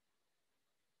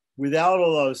 Without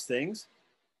all those things,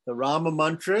 the Rama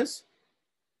mantras,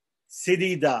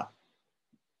 siddhida,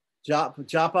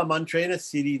 japa mantrena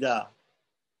siddhida.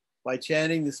 By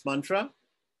chanting this mantra,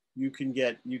 you can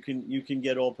get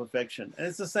all perfection. And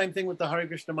it's the same thing with the Hare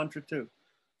Krishna mantra too,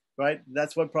 right?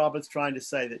 That's what Prabhupada's trying to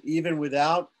say, that even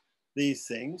without these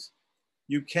things,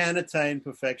 you can attain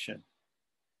perfection.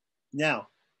 Now,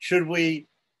 should we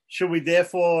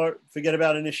therefore forget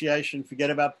about initiation, forget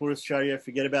about Purusharya,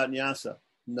 forget about Nyasa?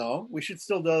 No, we should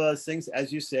still do those things,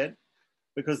 as you said,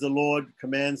 because the Lord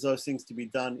commands those things to be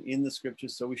done in the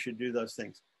scriptures, so we should do those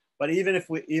things. But even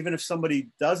if somebody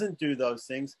doesn't do those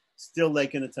things, still they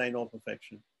can attain all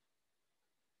perfection.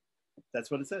 That's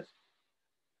what it says.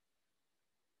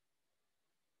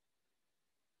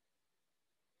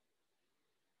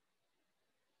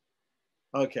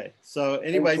 Okay. So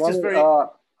anyway, it's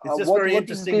just very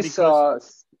interesting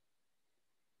because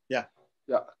yeah.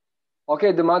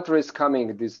 Okay, the mantra is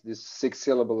coming. This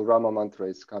 6-syllable Rama mantra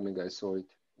is coming. I saw it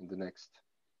in the next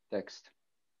text.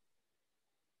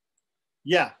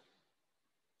 Yeah.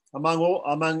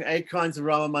 Among 8 kinds of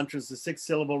Rama mantras, the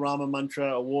 6-syllable Rama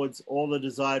mantra awards all the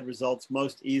desired results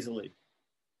most easily.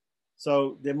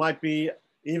 So there might be,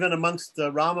 even amongst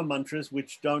the Rama mantras,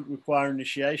 which don't require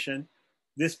initiation,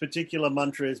 this particular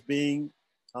mantra is being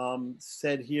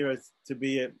said here as to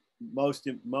be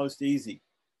most easy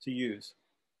to use.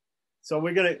 So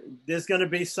there's gonna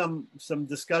be some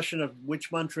discussion of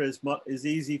which mantra is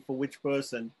easy for which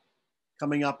person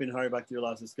coming up in Hari Bhakti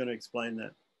Vilasa. It's going to explain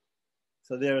that.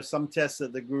 So there are some tests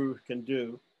that the guru can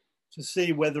do to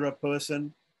see whether a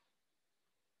person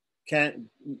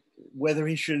whether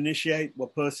he should initiate a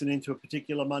person into a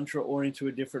particular mantra or into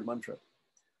a different mantra.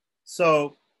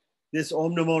 So this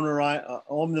Om Namo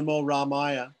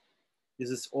Ramaya is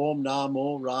this Om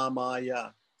Namo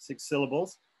Ramaya, 6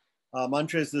 syllables.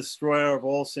 Mantra is the destroyer of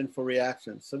all sinful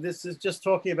reactions. So this is just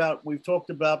talking about, we've talked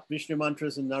about Vishnu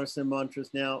mantras and Narasimha mantras.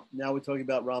 Now we're talking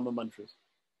about Rama mantras.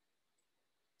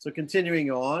 So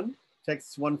continuing on,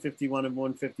 texts 151 and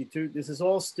 152. This is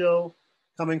all still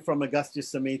coming from Agastya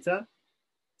Samhita.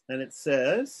 And it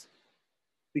says,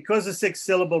 because the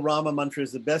 6-syllable Rama mantra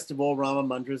is the best of all Rama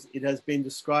mantras, it has been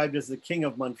described as the king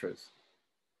of mantras.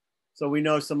 So we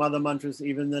know some other mantras,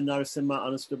 even the Narasimha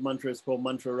Anuskut mantra is called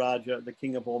Mantra Raja, the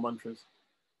king of all mantras.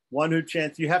 One who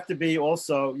chants, you have to be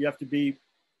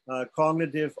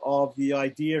cognitive of the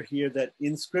idea here that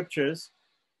in scriptures,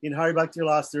 in Hari Bhakti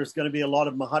Vilasa, there's going to be a lot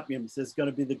of mahatmyams. There's going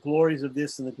to be the glories of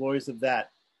this and the glories of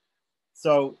that.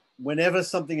 So whenever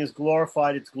something is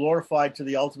glorified, it's glorified to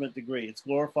the ultimate degree. It's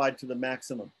glorified to the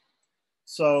maximum.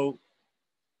 So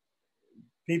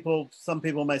some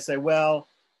people may say, well,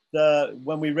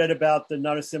 when we read about the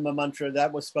Narasimha mantra,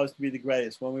 that was supposed to be the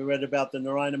greatest. When we read about the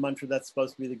Narayana mantra, that's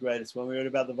supposed to be the greatest. When we read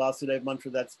about the Vasudeva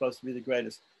mantra, that's supposed to be the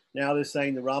greatest. Now they're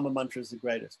saying the Rama mantra is the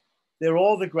greatest. They're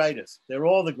all the greatest. They're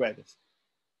all the greatest.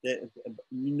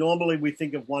 Normally we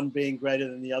think of one being greater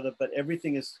than the other, but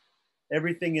everything is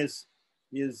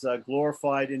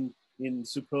glorified in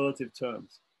superlative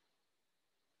terms.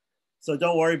 So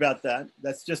don't worry about that.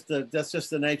 That's just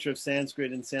the nature of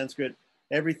Sanskrit. In Sanskrit,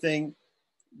 everything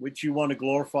which you want to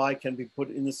glorify can be put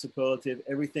in the superlative.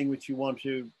 Everything which you want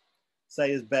to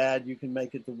say is bad, you can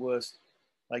make it the worst,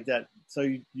 like that. So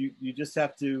you just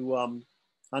have to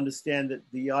understand that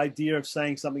the idea of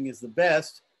saying something is the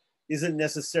best isn't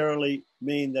necessarily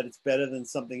mean that it's better than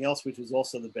something else which is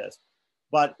also the best,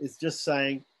 but it's just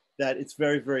saying that it's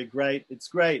very, very great. It's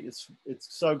great. It's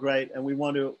so great, and we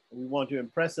want to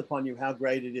impress upon you how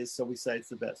great it is. So we say it's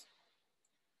the best.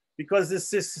 Because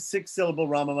this 6-syllable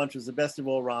Rama mantra is the best of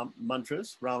all Rama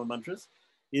mantras,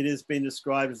 it has been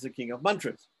described as the king of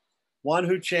mantras. One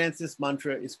who chants this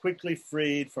mantra is quickly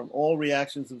freed from all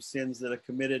reactions of sins that are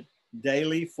committed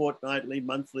daily, fortnightly,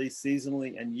 monthly,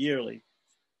 seasonally, and yearly,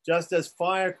 just as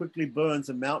fire quickly burns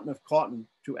a mountain of cotton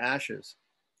to ashes.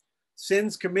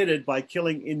 Sins committed by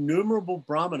killing innumerable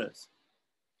brahmanas,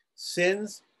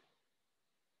 sins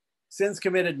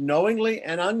committed knowingly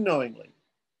and unknowingly,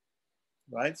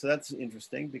 right? So that's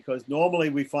interesting, because normally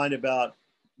we find about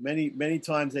many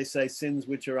times they say sins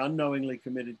which are unknowingly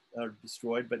committed are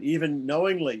destroyed, but even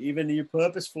knowingly, even you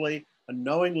purposefully and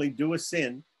knowingly do a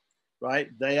sin, right?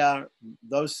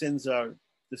 Those sins are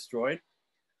destroyed.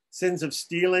 Sins of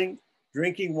stealing,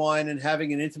 drinking wine, and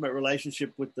having an intimate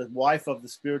relationship with the wife of the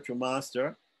spiritual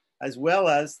master, as well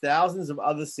as thousands of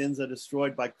other sins, are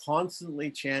destroyed by constantly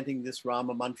chanting this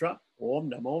Rama mantra, Om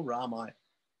Namo Ramaya,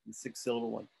 the 6-syllable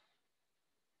one.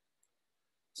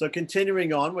 So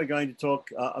continuing on, we're going to talk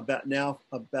about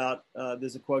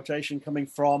there's a quotation coming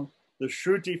from the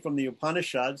Shruti, from the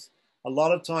Upanishads. A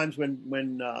lot of times when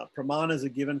pramanas are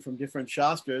given from different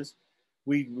shastras,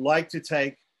 we like to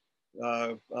take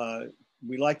shastric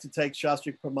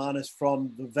pramanas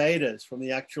from the Vedas, from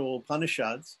the actual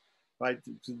Upanishads, right?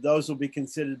 Those will be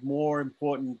considered more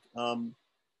important.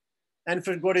 And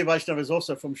for Gaudiya Vaishnavas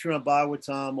also, from Srimad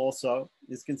Bhagavatam also,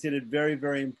 is considered very,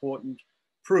 very important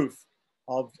proof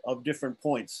of different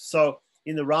points. So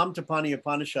in the Ramtapani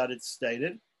Upanishad, it's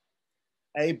stated,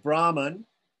 a Brahmana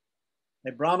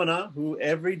who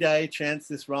every day chants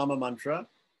this Rama mantra,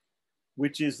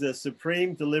 which is the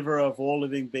supreme deliverer of all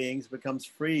living beings, becomes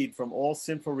freed from all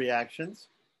sinful reactions.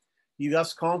 He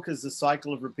thus conquers the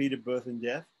cycle of repeated birth and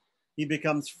death. He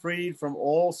becomes freed from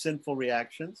all sinful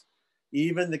reactions,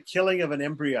 even the killing of an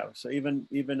embryo. So even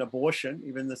abortion,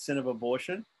 even the sin of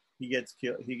abortion, he gets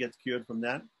cured from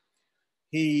that.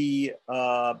 He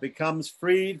becomes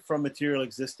freed from material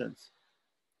existence.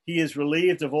 He is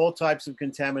relieved of all types of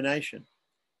contamination.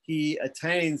 He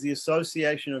attains the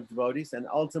association of devotees and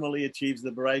ultimately achieves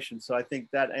liberation. So I think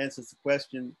that answers the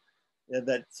question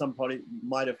that somebody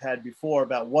might have had before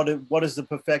about what is the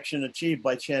perfection achieved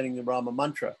by chanting the Rama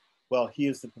mantra? Well,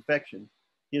 here's the perfection.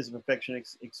 Here's the perfection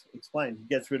explained. He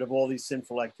gets rid of all these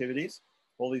sinful activities,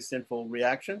 all these sinful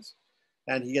reactions,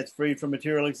 and he gets freed from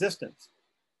material existence.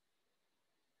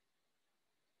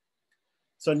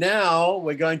 So now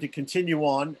we're going to continue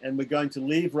on, and we're going to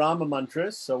leave Rama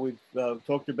mantras. So we've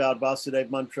talked about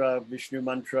Vasudeva mantra, Vishnu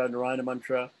mantra, Narayana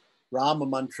mantra, Rama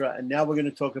mantra, and now we're going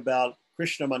to talk about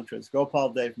Krishna mantras,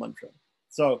 Gopal Dev mantra.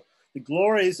 So the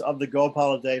glories of the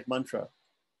Gopal Dev mantra.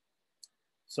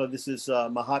 So this is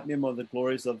Mahatmyam, of the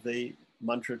glories of the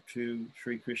mantra to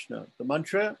Sri Krishna. The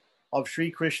mantra of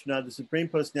Sri Krishna, the Supreme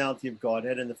Personality of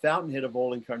Godhead and the fountainhead of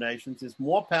all incarnations, is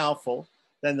more powerful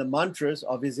than the mantras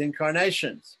of his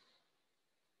incarnations.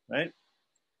 Right?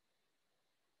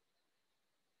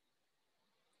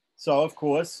 So, of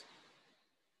course,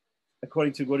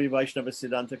 according to Gaudiya Vaishnava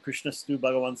Siddhanta, Krishna Stu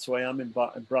Bhagavan Swayam in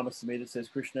Brahma Samhita says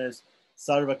Krishna is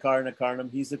Sarva Karana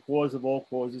Karanam. He's the cause of all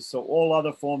causes. So all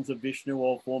other forms of Vishnu,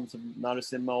 all forms of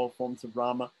Narasimha, all forms of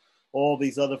Rama, all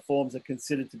these other forms are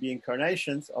considered to be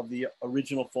incarnations of the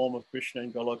original form of Krishna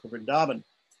in Goloka Vrindavan.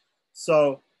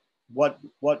 So what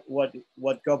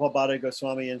Gopal Bhatta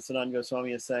Goswami and Sanatana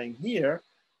Goswami are saying here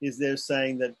is they're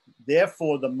saying that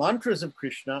therefore the mantras of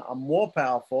Krishna are more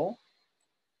powerful.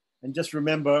 And just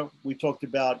remember, we talked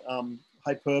about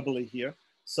hyperbole here.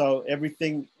 So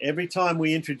every time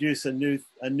we introduce a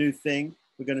new thing,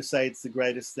 we're going to say it's the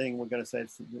greatest thing. We're going to say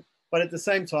but at the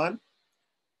same time,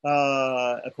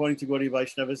 according to Gaudiya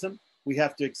Vaishnavism, we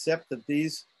have to accept that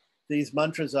these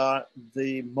mantras are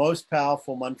the most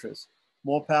powerful mantras,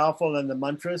 more powerful than the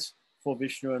mantras for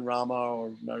Vishnu and Rama or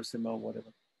Narasimha or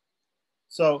whatever.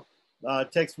 So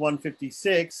text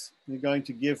 156, we're going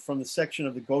to give from the section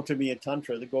of the Gautamiya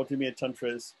Tantra. The Gautamiya Tantra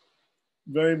is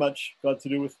very much got to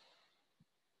do with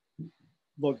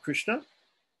Lord Krishna.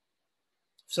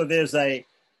 So there's a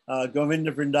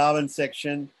Govinda Vrindavan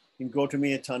section in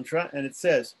Gautamiya Tantra, and it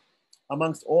says,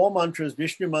 amongst all mantras,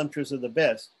 Vishnu mantras are the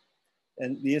best,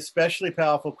 and the especially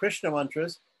powerful Krishna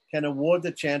mantras can award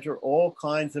the chanter all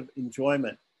kinds of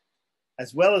enjoyment,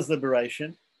 as well as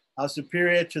liberation, are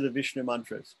superior to the Vishnu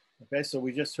mantras. Okay, so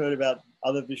we just heard about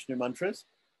other Vishnu mantras,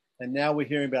 and now we're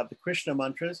hearing about the Krishna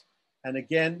mantras. And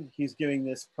again, he's giving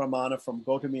this pramana from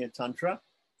Gautamiya Tantra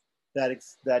that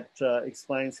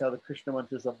explains how the Krishna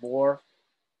mantras are more,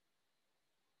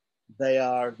 they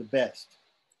are the best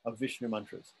of Vishnu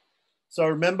mantras. So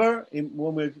remember,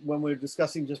 when we were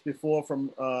discussing just before from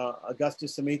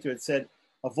Augustus Samhita, it said,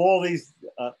 of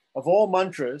all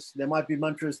mantras, there might be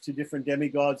mantras to different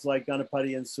demigods like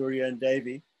Ganapati and Surya and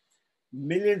Devi.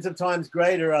 Millions of times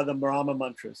greater are the Rama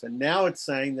mantras. And now it's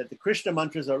saying that the Krishna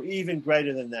mantras are even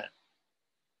greater than that.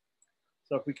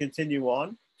 So if we continue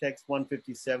on, text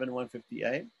 157,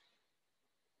 158.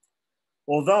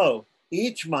 Although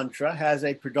each mantra has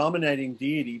a predominating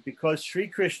deity, because Sri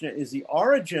Krishna is the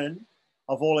origin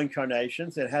of all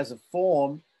incarnations, it has a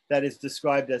form that is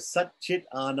described as Sat Chit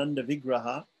Ananda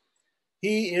Vigraha.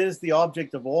 He is the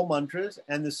object of all mantras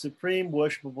and the supreme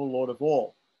worshipable Lord of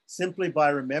all. Simply by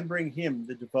remembering him,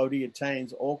 the devotee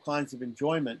attains all kinds of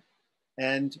enjoyment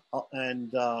and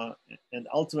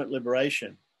ultimate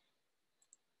liberation.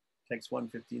 Text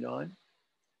 159.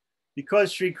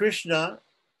 Because Sri Krishna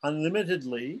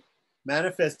unlimitedly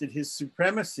manifested his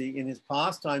supremacy in his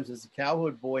pastimes as a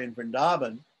cowherd boy in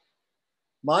Vrindavan,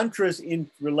 mantras in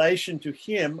relation to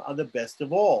him are the best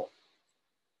of all.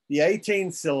 The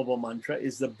 18-syllable mantra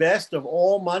is the best of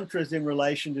all mantras in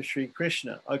relation to Sri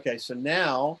Krishna. Okay, so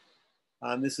now,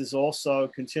 this is also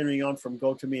continuing on from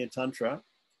Gautamiya Tantra.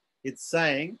 It's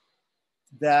saying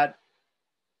that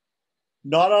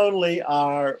not only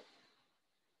are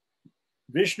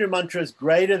Vishnu mantras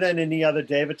greater than any other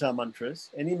Devata mantras,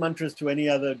 any mantras to any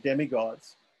other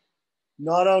demigods.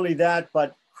 Not only that,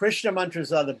 but Krishna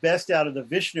mantras are the best out of the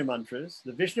Vishnu mantras.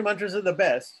 The Vishnu mantras are the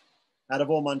best out of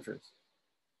all mantras.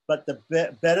 But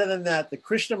better than that, the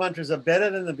Krishna mantras are better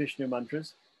than the Vishnu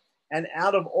mantras. And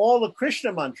out of all the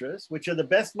Krishna mantras, which are the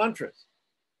best mantras,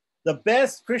 the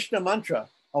best Krishna mantra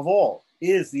of all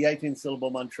is the 18-syllable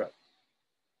mantra.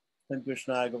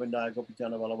 Krishna Govindaya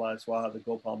Gopijana Vallabhaya Swaha, the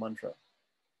Gopal mantra.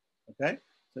 Okay,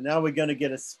 so now we're going to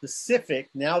get a specific,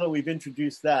 now that we've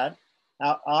introduced that,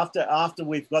 after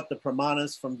we've got the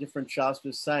pramanas from different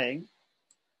shastras saying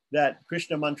that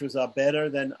Krishna mantras are better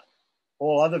than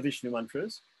all other Vishnu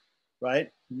mantras,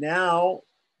 right? Now,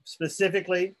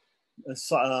 specifically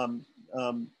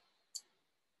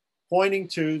pointing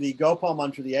to the Gopal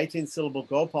mantra, the 18-syllable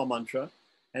Gopal mantra,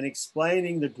 and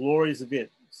explaining the glories of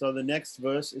it. So the next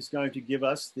verse is going to give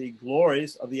us the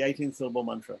glories of the 18-syllable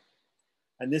mantra.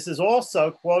 And this is also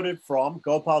quoted from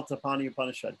Gopal Tapani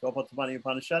Upanishad. Gopal Tapani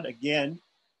Upanishad, again,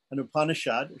 an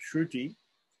Upanishad, a Shruti.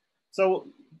 So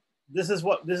this is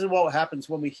what happens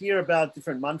when we hear about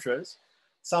different mantras.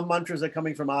 Some mantras are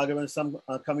coming from Agama, some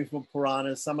are coming from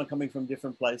Puranas, some are coming from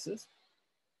different places.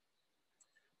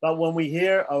 But when we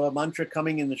hear of a mantra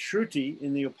coming in the Shruti,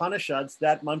 in the Upanishads,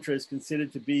 that mantra is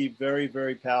considered to be very,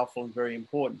 very powerful and very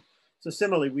important. So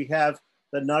similarly, we have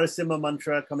the Narasimha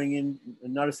mantra coming in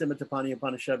Narasimha Tapani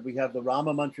Upanishad. We have the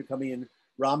Rama mantra coming in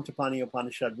Ram Tapani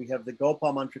Upanishad. We have the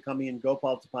Gopal mantra coming in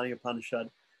Gopal Tapani Upanishad.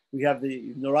 We have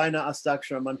the Narayana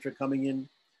Astakshara mantra coming in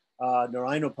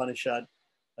Narayana Upanishad.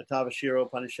 Atavashira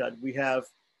Upanishad. We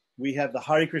have the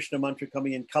Hare Krishna mantra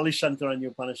coming in, Kalishantaranya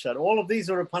Upanishad. All of these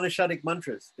are Upanishadic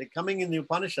mantras. They're coming in the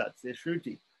Upanishads, they're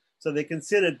Shruti. So they're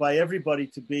considered by everybody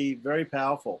to be very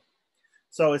powerful.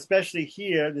 So especially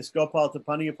here, this Gopal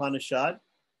Tapani Upanishad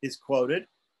is quoted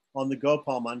on the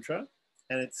Gopal mantra,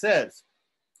 and it says,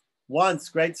 once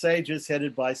great sages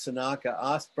headed by Sanaka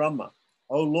asked Brahma,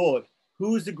 "O Lord,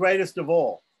 who is the greatest of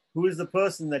all? Who is the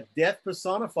person that death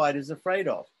personified is afraid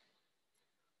of?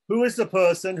 Who is the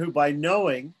person who by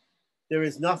knowing there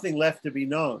is nothing left to be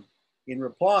known?" In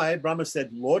reply, Brahma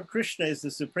said, Lord Krishna is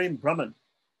the supreme Brahman.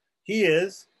 He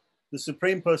is the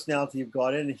supreme personality of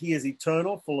Godhead, and he is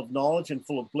eternal, full of knowledge and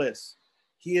full of bliss.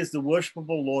 He is the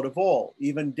worshipable Lord of all.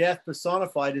 Even death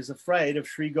personified is afraid of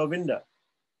Sri Govinda.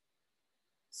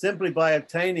 Simply by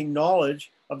obtaining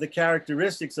knowledge of the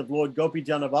characteristics of Lord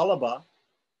Gopijana Vallabha,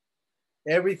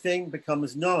 everything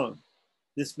becomes known.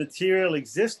 This material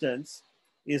existence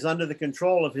is under the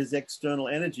control of his external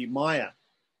energy, Maya.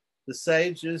 The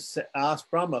sages asked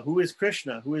Brahma, who is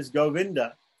Krishna? Who is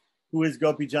Govinda? Who is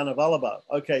Gopijana Vallabha?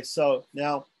 Okay, so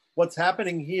now what's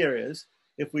happening here is,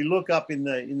 if we look up in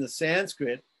the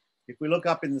Sanskrit,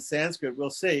 we'll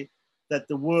see that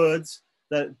the words,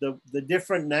 the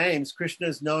different names, Krishna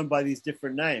is known by these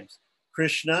different names.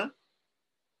 Krishna,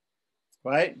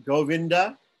 right?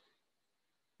 Govinda,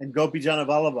 and Gopijana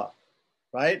Vallabha,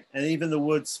 right? And even the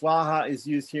word Swaha is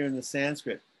used here in the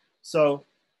Sanskrit. So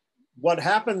what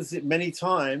happens many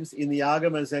times in the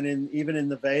Agamas and even in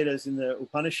the Vedas, in the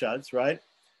Upanishads, right?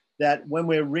 That when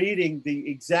we're reading, the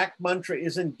exact mantra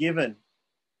isn't given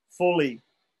fully,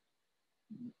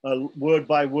 word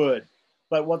by word.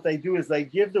 But what they do is they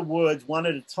give the words one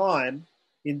at a time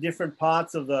in different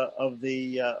parts of the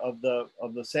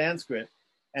Sanskrit.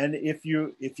 And if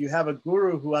you have a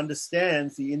guru who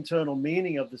understands the internal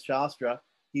meaning of the Shastra,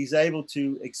 he's able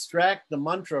to extract the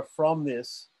mantra from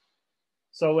this.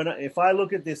 So if I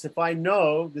look at this, if I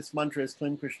know this mantra is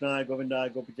Klim Krishna,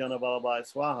 Govinda, Gopijana Vallabha,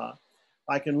 Swaha,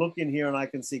 I can look in here and I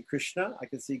can see Krishna, I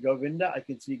can see Govinda, I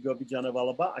can see Gopijana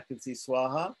Vallabha, I can see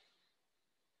Swaha.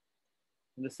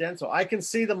 Understand? So I can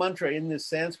see the mantra in this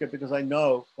Sanskrit because I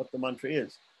know what the mantra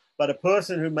is. But a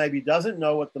person who maybe doesn't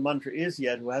know what the mantra is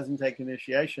yet, who hasn't taken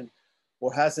initiation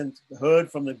or hasn't heard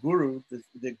from the guru,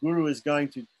 the guru is going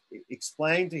to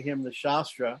explain to him the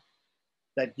Shastra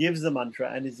that gives the mantra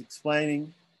and is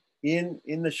explaining in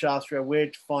the Shastra where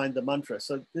to find the mantra.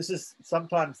 So this is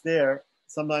sometimes,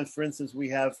 for instance, we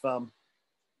have,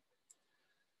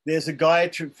 there's a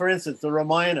Gayatri, for instance, the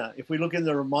Ramayana. If we look in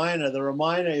the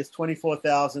Ramayana is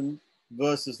 24,000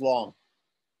 verses long,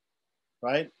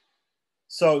 right?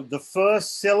 So the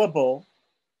first syllable,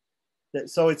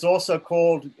 so it's also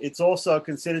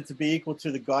considered to be equal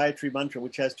to the Gayatri mantra,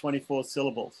 which has 24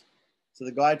 syllables. So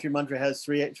the Gayatri mantra has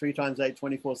 3 times 8,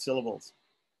 24 syllables,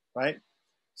 right?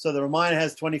 So the Ramayana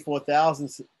has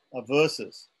 24,000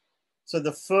 verses. So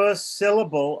the first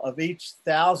syllable of each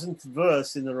 1,000th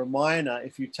verse in the Ramayana,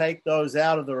 if you take those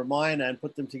out of the Ramayana and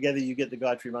put them together, you get the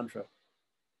Gayatri mantra.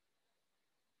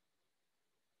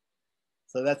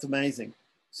 So that's amazing.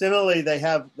 Similarly, there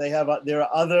are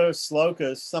other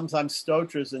slokas, sometimes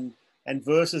stotras and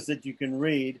verses that you can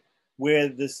read where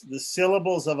the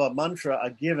syllables of a mantra are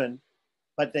given,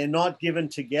 but they're not given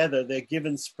together. They're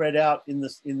given spread out in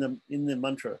the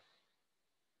mantra.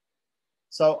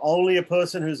 So only a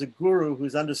person who's a guru,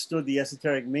 who's understood the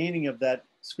esoteric meaning of that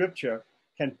scripture,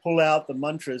 can pull out the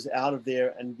mantras out of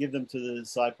there and give them to the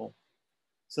disciple.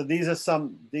 So these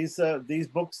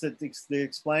books that they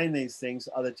explain these things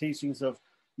are the teachings of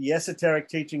the esoteric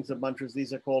teachings of mantras.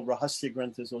 These are called Rahasya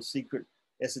Granthas, or secret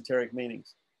esoteric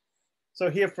meanings. So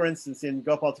here, for instance, in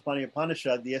Gopal Tapani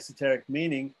Upanishad, the esoteric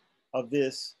meaning of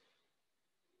these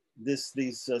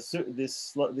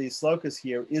slokas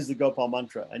here is the Gopal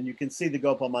mantra, and you can see the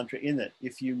Gopal mantra in it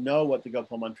if you know what the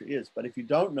Gopal mantra is. But if you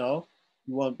don't know,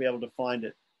 you won't be able to find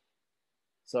it.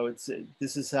 So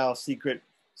this is how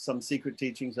some secret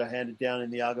teachings are handed down in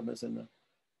the Agamas and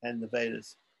the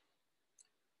Vedas.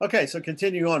 Okay, so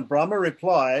continuing on, Brahma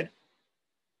replied,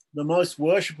 "The most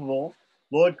worshipable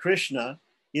Lord Krishna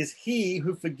is he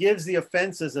who forgives the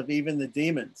offenses of even the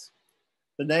demons.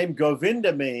 The name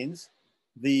Govinda means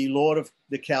the Lord of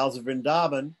the cows of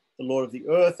Vrindavan, the Lord of the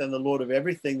earth, and the Lord of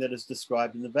everything that is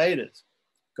described in the Vedas.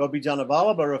 Gopijana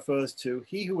Vallabha refers to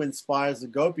he who inspires the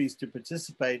gopis to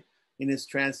participate in his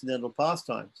transcendental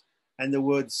pastimes. And the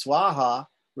word Swaha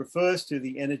refers to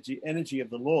the energy of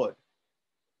the Lord.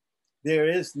 There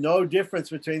is no difference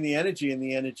between the energy and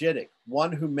the energetic.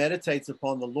 One who meditates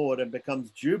upon the Lord and becomes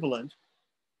jubilant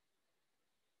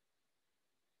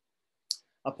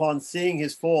upon seeing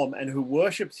his form and who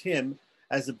worships him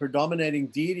as the predominating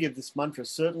deity of this mantra,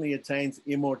 certainly attains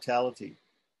immortality.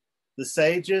 The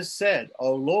sages said,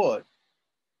 O Lord,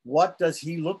 what does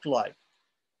he look like?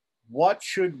 What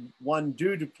should one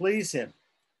do to please him?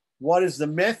 What is the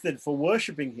method for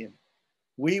worshipping him?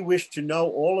 We wish to know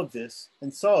all of this,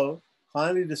 and so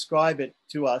kindly describe it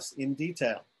to us in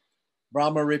detail.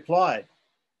 Brahma replied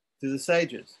to the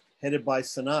sages, headed by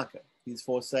Sanaka, these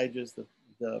four sages,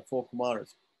 the four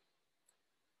Kumaras.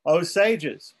 O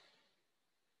sages,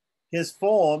 his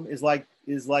form is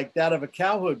like that of a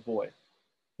cowherd boy.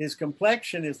 His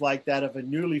complexion is like that of a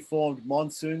newly formed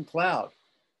monsoon cloud.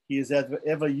 He is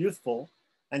ever youthful,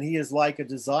 and he is like a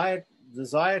desire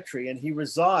tree, and he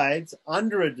resides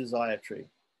under a desire tree.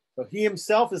 So he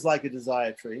himself is like a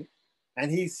desire tree,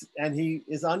 and he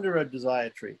is under a desire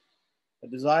tree. A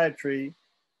desire tree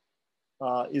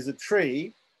is a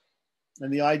tree,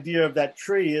 and the idea of that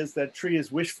tree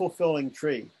is wish-fulfilling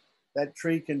tree. That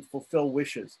tree can fulfill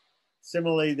wishes.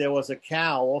 Similarly, there was a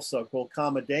cow also called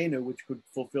Kamadhenu, which could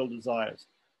fulfill desires.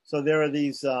 So there are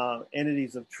these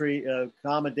entities of tree.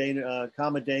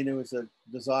 Kamadhenu is a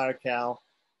desire cow,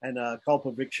 and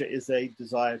Kalpavriksha is a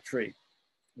desire tree.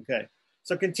 Okay,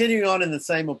 so continuing on in the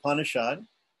same Upanishad,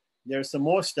 there are some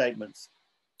more statements.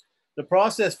 The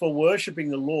process for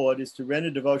worshipping the Lord is to render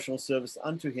devotional service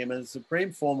unto him, and the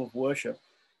supreme form of worship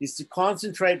is to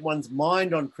concentrate one's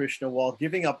mind on Krishna while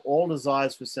giving up all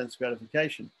desires for sense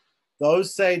gratification.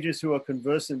 Those sages who are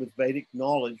conversant with Vedic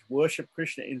knowledge worship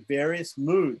Krishna in various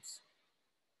moods,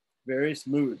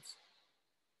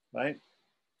 right?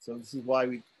 So this is why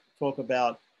we talk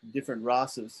about different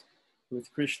rasas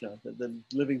with Krishna, that the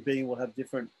living being will have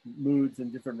different moods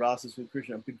and different rasas with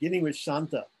Krishna, beginning with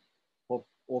Shanta,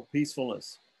 or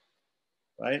peacefulness,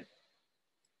 right?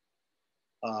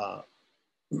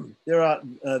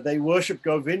 They worship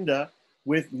Govinda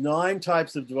with 9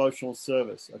 types of devotional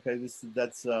service. Okay,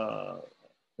 that's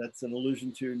an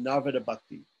allusion to Narvada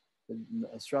Bhakti,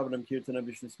 Shravanam, Kirtanam,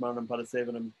 Vishnu Smaranam,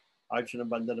 Padasevanam, Archanam,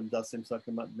 Bandhanam, Dasim,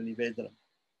 Sakam, Nivedanam,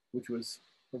 which was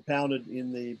propounded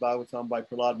in the Bhagavatam by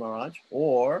Prahlad Maharaj,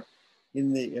 or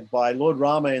by Lord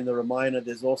Rama in the Ramayana.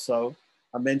 There's also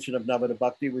a mention of Narvada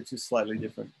Bhakti, which is slightly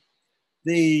different.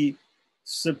 The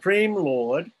Supreme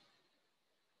Lord,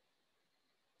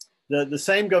 the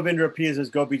same Govinda appears as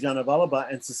Gopijana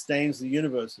Vallabha and sustains the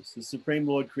universes. The Supreme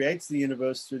Lord creates the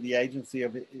universe through the agency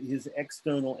of his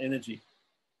external energy.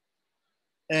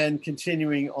 And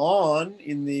continuing on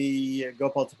in the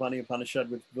Gopal Tapani Upanishad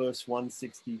with verse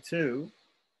 162,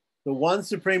 the one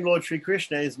Supreme Lord Sri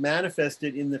Krishna is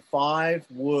manifested in the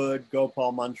 5-word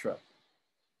Gopal mantra.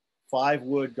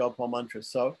 5-word Gopal mantra.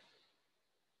 So,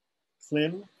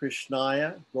 Klim,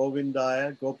 Krishnaya,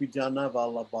 Govindaya, Gopijana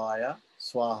Vallabhaya,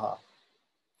 Swaha.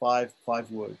 5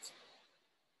 words.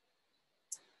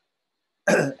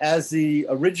 As the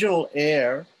original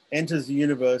air enters the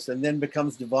universe and then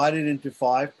becomes divided into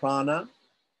 5, prana,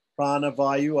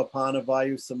 vayu, apana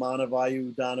vayu, samana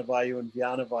vayu, udana vayu, and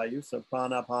vyana vayu. So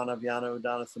prana, apana, vyana,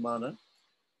 udana, samana,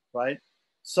 right?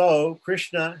 So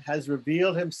Krishna has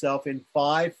revealed himself in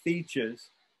 5 features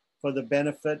for the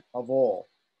benefit of all.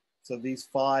 So these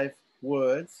 5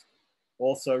 words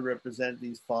also represent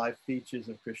these 5 features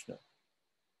of Krishna.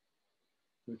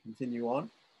 We continue on.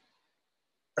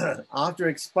 After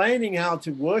explaining how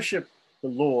to worship the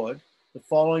Lord, the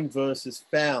following verse is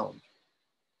found.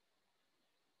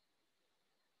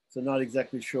 So not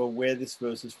exactly sure where this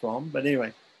verse is from, but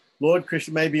anyway, Lord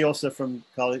Krishna, maybe also from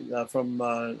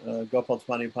Gopal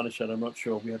Tapani Upanishad, I'm not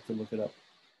sure, we have to look it up.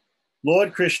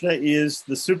 Lord Krishna is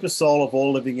the super soul of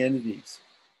all living entities.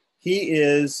 He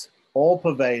is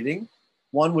all-pervading,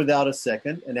 one without a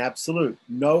second, and absolute.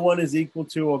 No one is equal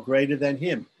to or greater than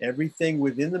him. Everything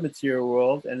within the material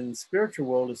world and in the spiritual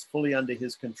world is fully under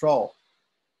his control.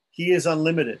 He is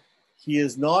unlimited. He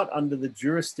is not under the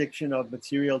jurisdiction of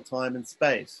material time and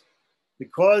space.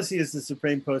 Because he is the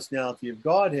Supreme Personality of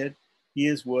Godhead, he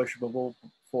is worshipable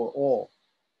for all.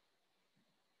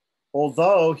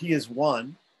 Although he is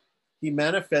one, he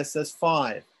manifests as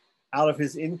 5 out of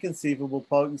his inconceivable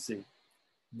potency.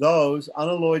 Those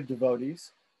unalloyed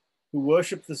devotees who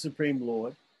worship the Supreme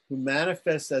Lord, who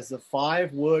manifest as the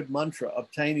 5-word mantra,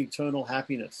 obtain eternal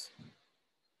happiness.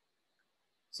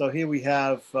 So here we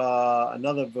have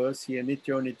another verse here,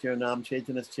 Nityo Nityo Nam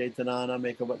Chaitanas Chaitanana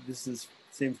Meka. This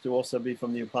seems to also be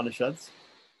from the Upanishads.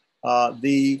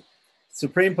 The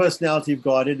Supreme Personality of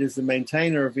Godhead is the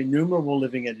maintainer of innumerable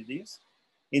living entities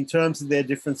in terms of their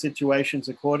different situations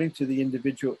according to the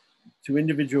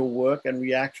individual work and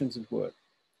reactions of work.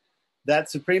 That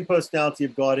Supreme Personality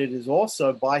of Godhead is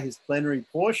also, by his plenary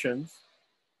portions,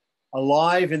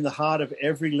 alive in the heart of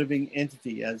every living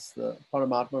entity as the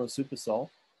Paramatma or Supersoul.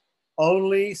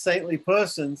 Only saintly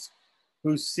persons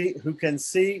who can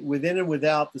see within and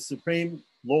without the Supreme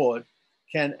Lord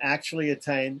can actually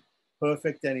attain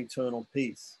perfect and eternal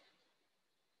peace.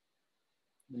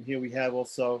 And here we have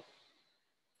also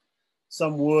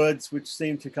some words which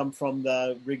seem to come from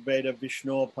the Rig Veda,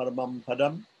 Vishnu Paramam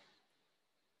Padam.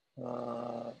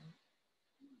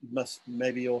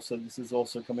 This is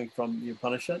also coming from the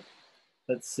Upanishad.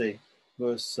 Let's see,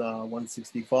 verse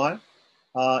 165.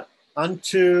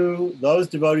 Unto those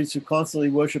devotees who constantly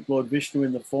worship Lord Vishnu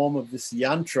in the form of this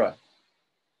yantra.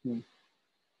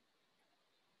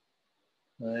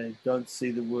 I don't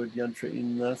see the word yantra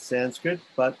in the Sanskrit,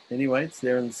 but anyway, it's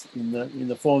there in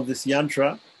the form of this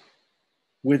yantra.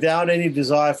 Without any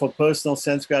desire for personal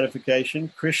sense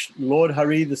gratification, Lord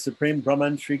Hari, the Supreme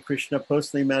Brahman, Sri Krishna,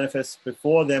 personally manifests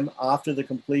before them after the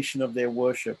completion of their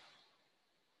worship.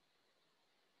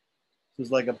 This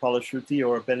is like a palashruti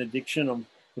or a benediction on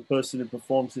the person who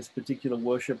performs this particular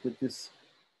worship with this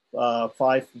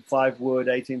five-word,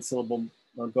 18-syllable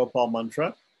Gopal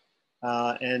mantra.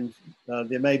 And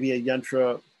there may be a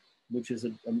yantra, which is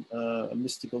a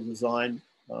mystical design,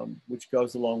 which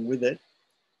goes along with it.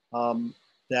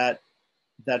 That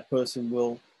person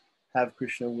will have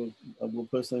Krishna will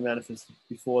personally manifest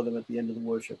before them at the end of the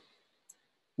worship,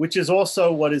 which is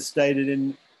also what is stated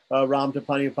in Ram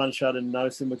Tapani Upanishad and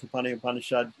Narasimha Tapani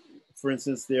Upanishad. For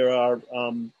instance, there's a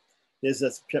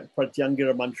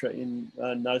Pratyangira mantra in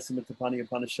Narasimha Tapani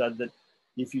Upanishad that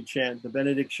if you chant, the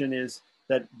benediction is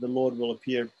that the Lord will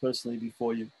appear personally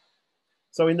before you.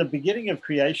 So in the beginning of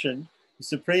creation, the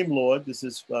Supreme Lord, this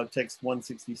is text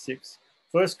 166,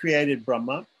 first created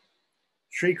Brahma.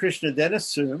 Sri Krishna then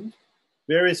assumed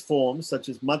various forms such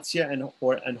as Matsya and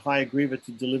Hayagriva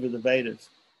to deliver the Vedas,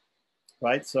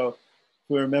 right? So if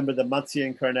we remember the Matsya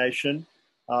incarnation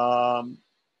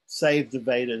saved the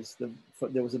Vedas.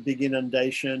 There was a big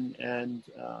inundation and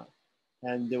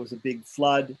there was a big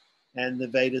flood, and the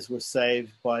Vedas were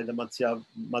saved by the Matsya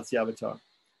avatar.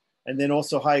 And then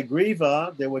also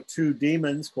Hayagriva, there were two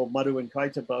demons called Madhu and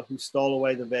Kaitapa who stole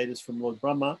away the Vedas from Lord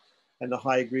Brahma, and the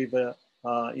Hayagriva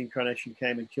incarnation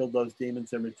came and killed those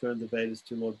demons and returned the Vedas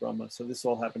to Lord Brahma. So this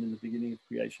all happened in the beginning of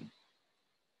creation,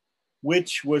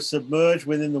 which were submerged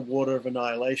within the water of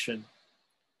annihilation.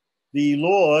 The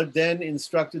Lord then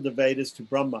instructed the Vedas to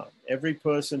Brahma. Every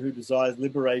person who desires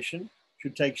liberation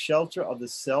should take shelter of the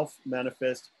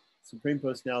self-manifest Supreme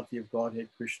Personality of Godhead,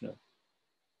 Krishna.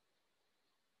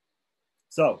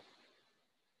 So,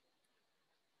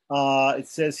 it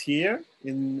says here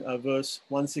in verse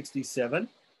 167,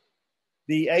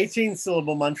 the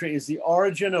 18-syllable mantra is the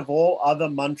origin of all other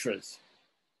mantras.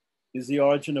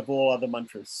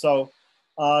 So,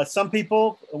 some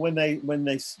people, when they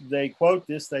quote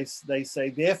this, they say,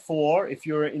 therefore, if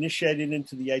you're initiated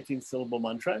into the 18-syllable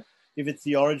mantra, if it's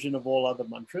the origin of all other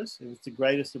mantras, if it's the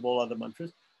greatest of all other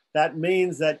mantras, that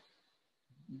means that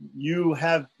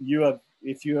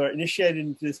if you are initiated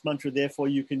into this mantra, therefore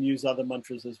you can use other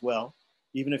mantras as well,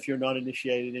 even if you're not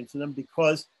initiated into them,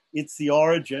 because it's the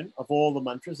origin of all the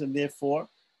mantras, and therefore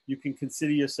you can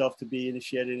consider yourself to be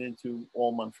initiated into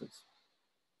all mantras.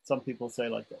 Some people say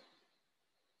like that.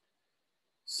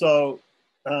 So,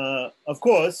 of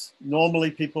course,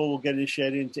 normally people will get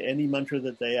initiated into any mantra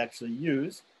that they actually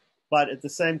use. But at the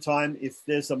same time, if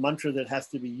there's a mantra that has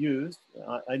to be used,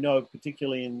 I know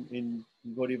particularly in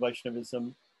Gaudiya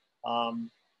Vaishnavism,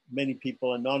 many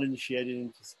people are not initiated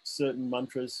into certain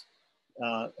mantras,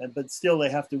 but still they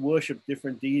have to worship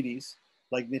different deities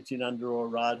like Nityananda or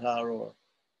Radha, or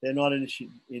they're not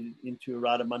initiated into a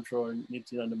Radha mantra or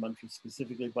Nityananda mantra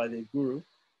specifically by their guru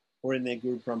or in their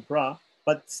guru parampara.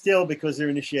 But still, because they're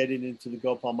initiated into the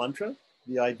Gopal mantra,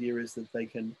 the idea is that they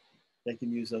can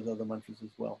use those other mantras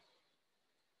as well.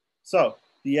 So,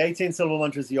 the 18-syllable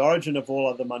mantra is the origin of all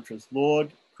other mantras.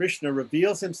 Lord Krishna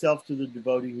reveals himself to the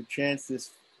devotee who chants this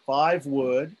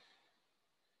 5-word,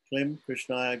 Klim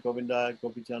Krishnaya Govindaya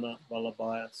Gopijana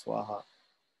Vallabhaya Swaha.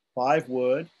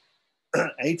 5-word,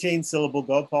 18-syllable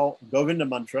Govinda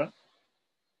mantra,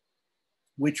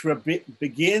 which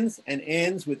begins and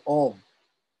ends with Om.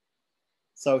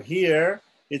 So here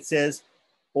it says,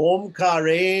 Om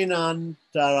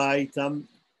Karenantaraitam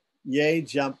Ye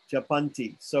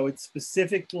Japanti. So it's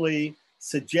specifically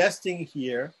suggesting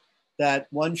here that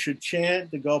one should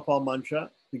chant the Gopal mantra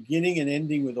beginning and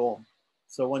ending with Om.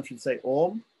 So one should say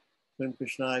Om, Klim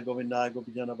Krishnaya Govindaya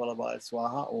Gopijana Vallabhaya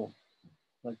Swaha, Om,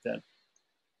 like that.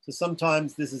 So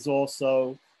sometimes this is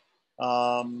also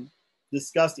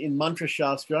discussed in Mantra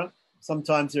Shastra.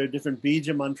 Sometimes there are different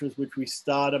bija mantras which we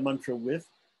start a mantra with.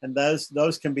 And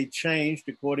those can be changed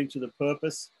according to the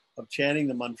purpose of chanting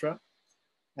the mantra.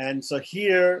 And so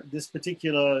here, this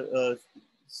particular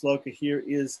sloka here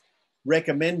is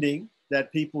recommending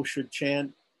that people should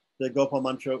chant the Gopal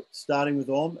mantra starting with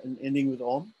Om and ending with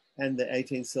Om, and the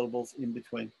 18 syllables in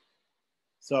between.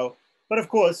 So, but of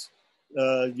course,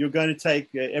 you're going to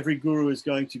take, every guru is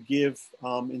going to give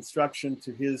instruction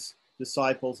to his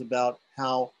disciples about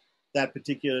how that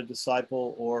particular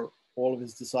disciple, or all of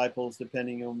his disciples,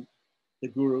 depending on the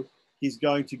guru, he's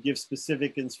going to give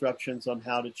specific instructions on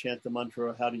how to chant the mantra,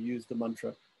 or how to use the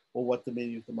mantra, or what the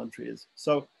meaning of the mantra is.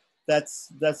 So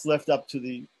that's left up to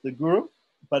the guru.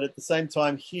 But at the same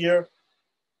time here,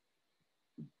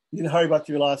 in Hari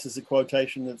Bhakti Vilasa is a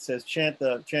quotation that says,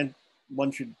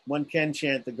 one can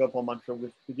chant the Gopal mantra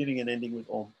with beginning and ending with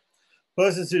Om.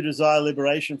 Persons who desire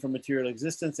liberation from material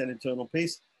existence and eternal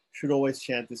peace should always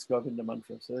chant this Govinda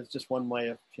mantra. So that's just one way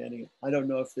of chanting it. I don't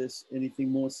know if there's anything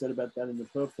more said about that in the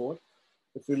purport.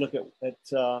 If we look at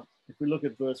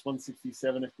verse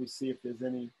 167, if we see if there's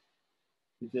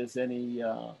anything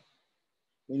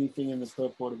in the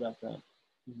purport about that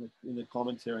in the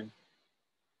commentary.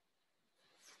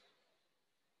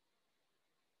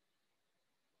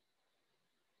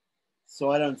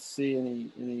 So I don't see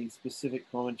any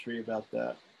specific commentary about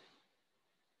that.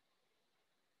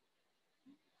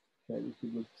 Okay, we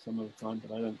could look some other time,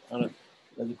 but I don't.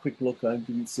 As a quick look, I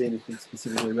didn't see anything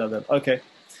specifically about that. Okay.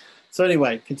 So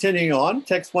anyway, continuing on,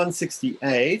 text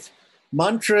 168,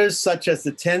 mantras such as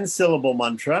the 10-syllable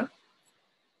mantra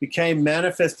became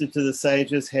manifested to the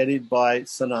sages headed by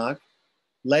Sanak.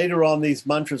 Later on, these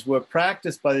mantras were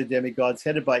practiced by the demigods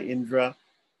headed by Indra,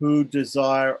 who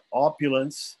desire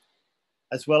opulence,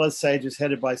 as well as sages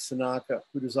headed by Sanaka,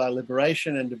 who desire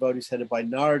liberation, and devotees headed by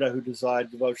Narada, who desire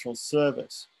devotional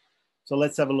service. So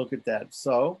let's have a look at that.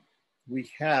 So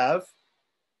we have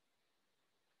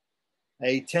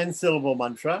a 10-syllable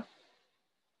mantra.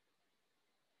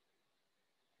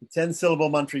 The 10-syllable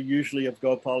mantra usually of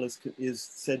Gopal is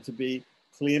said to be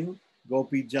Klim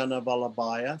Gopi Jana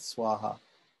Vallabhaya Swaha.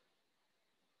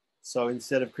 So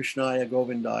instead of Krishnaya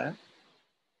Govindaya,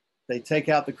 they take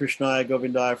out the Krishnaya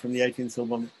Govindaya from the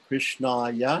 18-syllable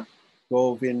Krishnaya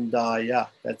Govindaya.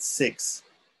 That's 6.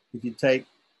 If you take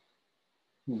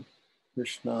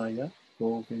Krishnaya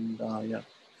Govindaya,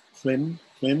 Klim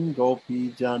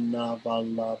Gopi Jana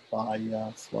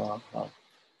Vallabhaya Swaha.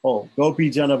 Oh, Gopi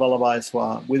Jana Vallabhaya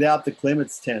Swaha. Without the Klim,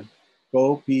 it's 10.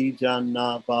 Gopi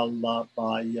Jana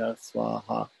Vallabhaya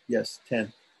Swaha. Yes,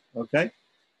 10. Okay?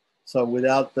 So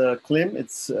without the Klim,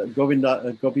 it's Gopi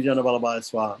Jana Vallabhaya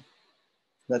Swaha.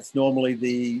 That's normally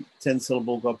the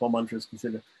 10-syllable Gopal mantra is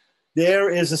considered. There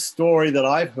is a story that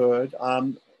I've heard,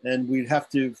 and we'd have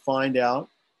to find out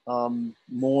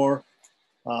more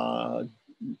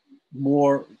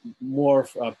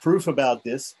proof about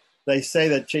this. They say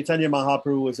that Chaitanya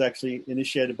Mahaprabhu was actually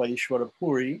initiated by Ishwara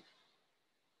Puri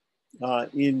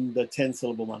in the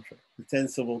 10-syllable mantra, the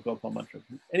 10-syllable Gopal mantra.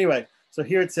 Anyway, so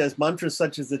here it says, mantras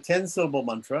such as the 10-syllable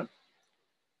mantra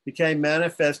became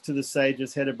manifest to the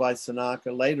sages headed by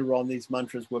Sanaka. Later on, these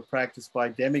mantras were practiced by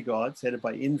demigods headed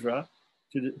by Indra,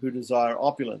 who desire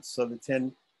opulence. So the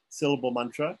 10-syllable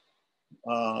mantra,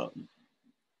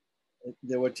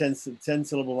 there were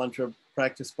 10-syllable mantra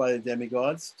practiced by the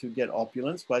demigods to get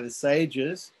opulence, by the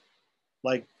sages,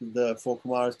 like the 4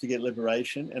 Kumaras, to get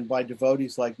liberation, and by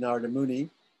devotees like Narada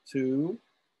Muni to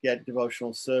get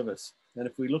devotional service. And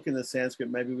if we look in the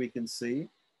Sanskrit, maybe we can see,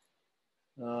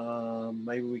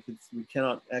 we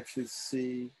cannot actually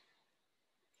see,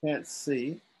 can't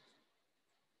see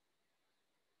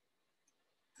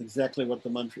exactly what the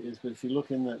mantra is, but if you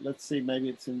look in the, let's see, maybe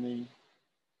it's in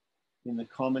the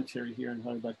commentary here in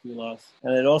Hari Bhakti Vilasa.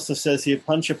 And it also says here,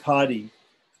 Panchapadi.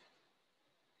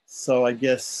 So I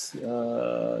guess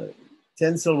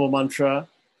 10-syllable mantra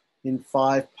in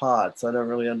 5 parts. I don't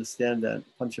really understand that,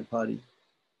 Panchapadi.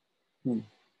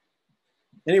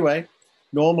 Anyway,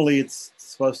 normally it's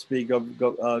supposed to be Gopi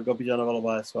Jana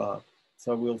Vallabhaya Swaha.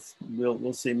 So we'll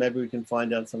see. Maybe we can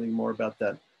find out something more about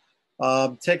that.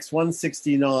 Text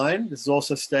 169. This is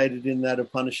also stated in that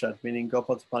Upanishad, meaning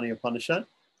Gopatapani Upanishad.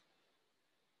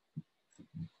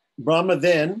 Brahma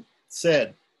then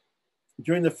said,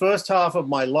 during the first half of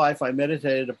my life, I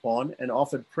meditated upon and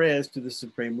offered prayers to the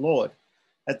Supreme Lord.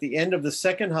 At the end of the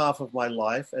second half of my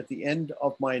life, at the end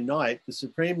of my night, the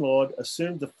Supreme Lord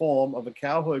assumed the form of a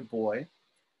cowherd boy,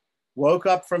 woke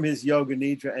up from his yoga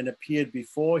nidra and appeared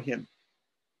before me.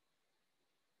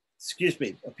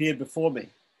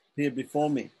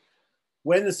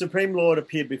 When the Supreme Lord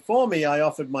appeared before me, I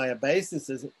offered my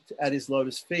obeisances at his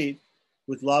lotus feet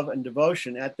with love and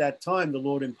devotion. At that time, the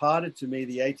Lord imparted to me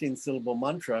the 18-syllable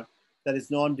mantra that is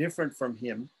non-different from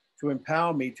him to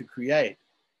empower me to create.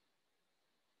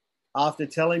 After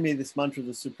telling me this mantra,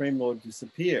 the Supreme Lord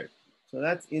disappeared. So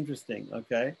that's interesting,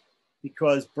 okay?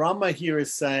 Because Brahma here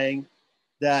is saying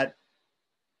that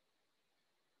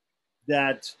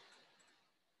at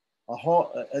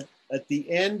the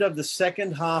end of the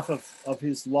second half of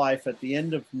his life, at the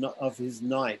end of his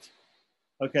night,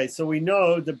 okay, so we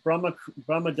know that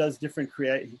Brahma does different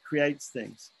he creates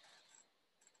things,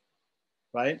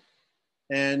 right?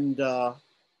 And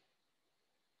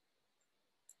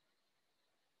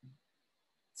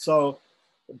so,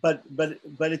 but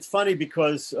it's funny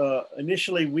because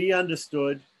initially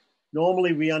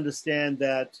normally we understand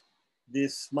that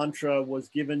this mantra was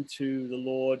given to the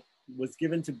Lord, was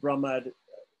given to Brahma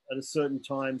at a certain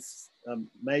time,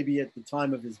 maybe at the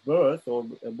time of his birth or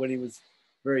when he was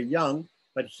very young.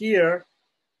 But here,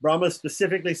 Brahma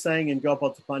specifically saying in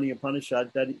Gopaltapani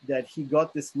Upanishad that he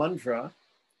got this mantra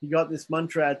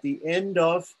at the end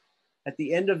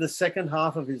of the second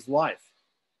half of his life.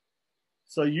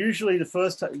 So usually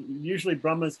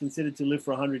Brahma is considered to live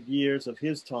for 100 years of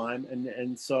his time,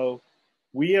 and so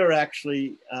we are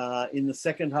actually in the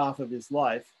second half of his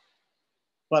life,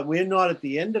 but we're not at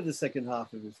the end of the second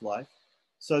half of his life.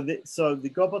 So the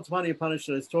Gopaltapani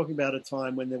Upanishad is talking about a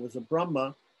time when there was a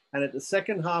Brahma, and at the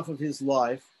second half of his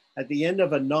life, at the end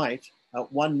of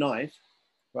one night,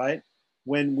 right?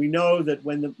 When we know that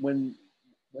when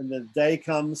the day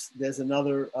comes, there's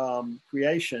another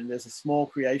creation, there's a small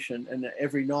creation, and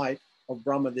every night of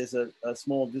Brahma, there's a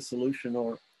small dissolution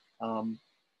or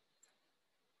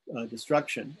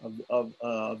destruction of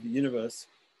the universe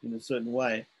in a certain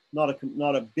way. Not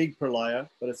a big pralaya,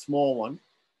 but a small one.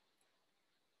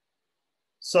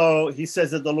 So he says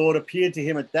that the Lord appeared to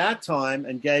him at that time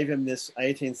and gave him this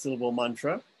 18-syllable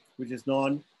mantra, which is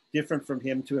non-different from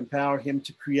him, to empower him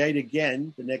to create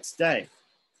again the next day.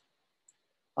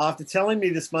 After telling me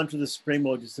this mantra, the Supreme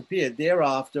Lord disappeared.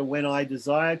 Thereafter, when I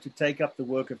desired to take up the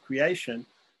work of creation,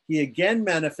 he again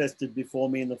manifested before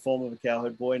me in the form of a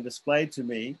cowherd boy and displayed to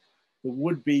me the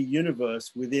would-be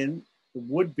universe within the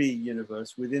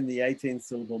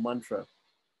 18-syllable mantra.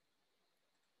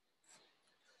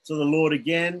 So the Lord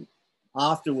again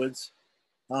afterwards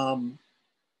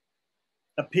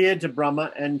appeared to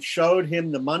Brahma and showed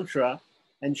him the mantra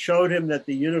and showed him that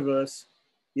the universe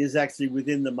is actually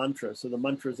within the mantra. So the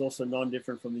mantra is also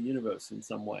non-different from the universe in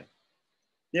some way.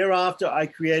 Thereafter, I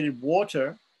created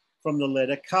water from the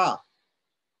letter Ka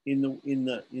in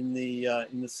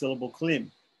the syllable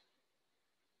Klim.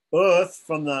 Earth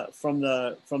from the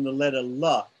letter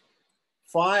La.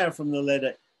 Fire from the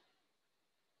letter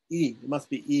E. It must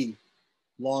be E,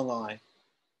 long I,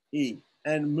 E.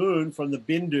 And moon from the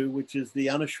Bindu, which is the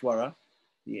Anushwara,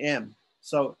 the M.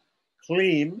 So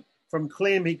Klim, from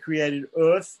Klim he created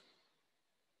earth.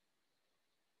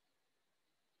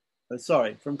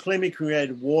 From Klim he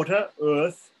created water,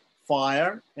 earth,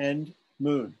 fire, and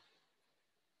moon.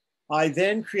 I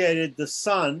then created the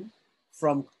sun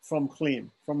from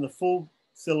Klim, from the full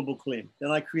syllable Klim.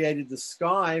 Then I created the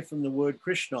sky from the word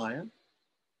Krishnaya,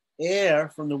 air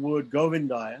from the word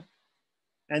Govindaya,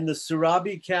 and the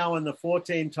Surabhi cow and the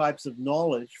 14 types of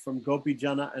knowledge from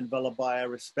Gopijana and Vallabhaya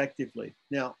respectively.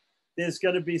 Now, there's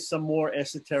going to be some more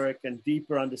esoteric and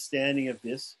deeper understanding of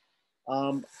this.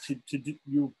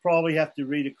 You probably have to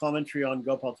read a commentary on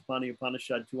Gopaltapani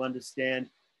Upanishad to understand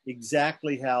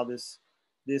exactly how this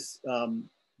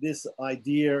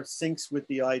idea syncs with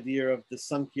the idea of the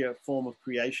Sankhya form of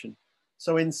creation.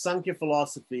 So in Sankhya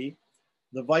philosophy,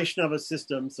 the Vaishnava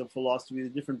systems of philosophy, the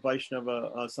different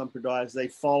Vaishnava sampradayas,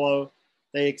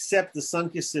 they accept the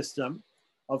Sankhya system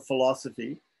of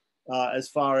philosophy as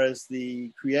far as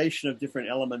the creation of different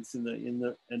elements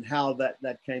and how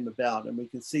that came about. And we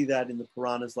can see that in the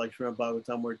Puranas like Srimad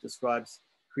Bhagavatam, where it describes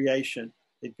creation.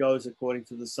 It goes according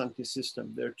to the Sankhya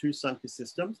system. There are two Sankhya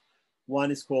systems.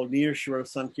 One is called Nirishvara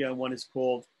Sankhya and one is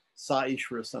called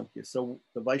Saishvara Sankhya. So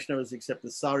the Vaishnavas accept the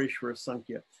Sarishvara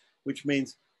Sankhya, which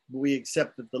means we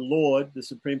accept that the Lord, the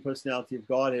Supreme Personality of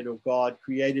Godhead or God,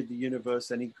 created the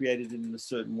universe and he created it in a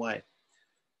certain way.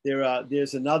 There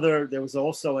was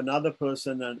also another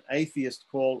person, an atheist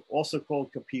also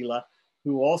called Kapila,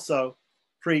 who also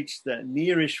preached the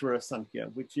Nirishvara Sankhya,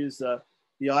 which is the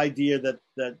idea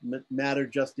that matter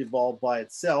just evolved by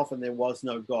itself and there was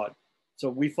no God. So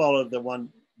we follow the one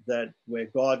where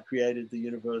God created the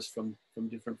universe from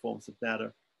different forms of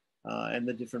matter and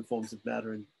the different forms of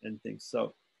matter and things.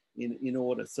 So in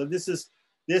order. So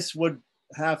this would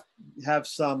have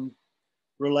some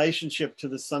relationship to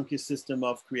the Sankhya system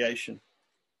of creation.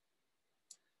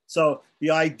 So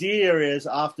the idea is,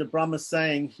 after Brahma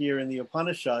saying here in the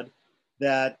Upanishad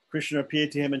that Krishna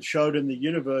appeared to him and showed him the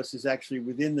universe is actually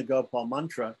within the Gopal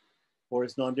mantra, or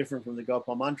is non-different from the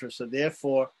Gopal mantra. So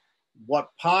therefore,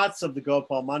 what parts of the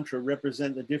Gopal mantra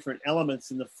represent the different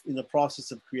elements in the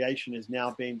process of creation is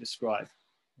now being described.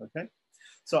 Okay.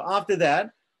 So after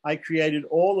that, I created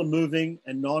all the moving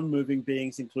and non-moving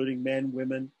beings, including men,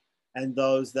 women, and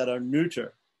those that are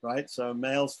neuter, right? So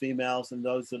males, females, and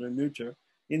those that are neuter.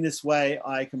 In this way,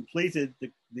 I completed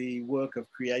the work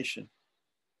of creation.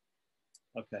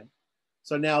 Okay.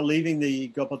 So now leaving the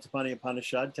Gopaltapani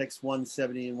Upanishad, text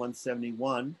 170 and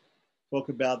 171, talk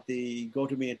about the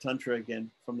Gautamiya Tantra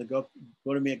again. From the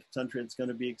Gautamiya Tantra, it's going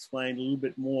to be explained a little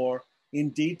bit more in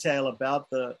detail about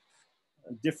the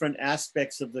different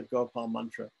aspects of the Gopal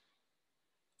mantra.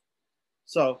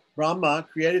 So Brahma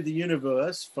created the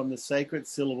universe from the sacred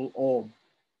syllable Om.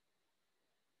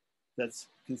 That's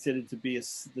considered to be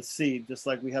the seed, just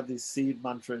like we have these seed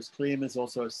mantras. Kliyam is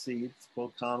also a seed. It's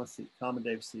called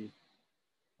Kamadev seed.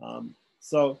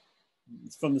 So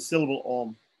it's from the syllable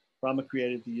Om. Brahma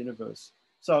created the universe.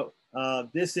 So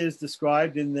this is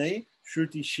described in the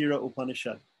Shruti Shira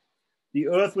Upanishad. The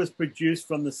earth was produced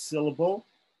from the syllable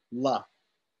La.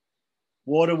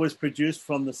 Water was produced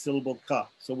from the syllable Ka.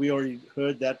 So we already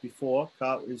heard that before.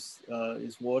 Ka is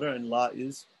water and La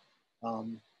is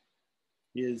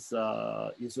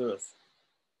earth,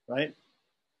 right?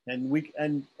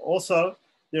 And also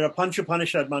there are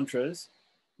Panchapanishad mantras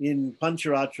in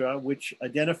Pancharatra which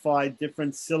identify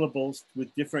different syllables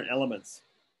with different elements.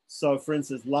 So for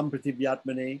instance, Lam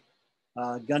Pratibhyatmane,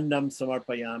 Gandham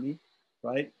Samarpayami,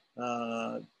 right?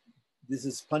 This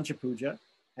is Panchapuja,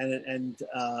 and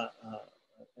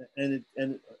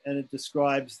it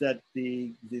describes that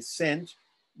the scent,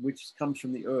 which comes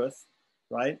from the earth,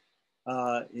 right?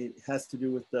 It has to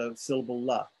do with the syllable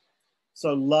La.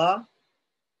 So La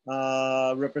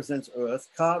represents earth.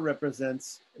 Ka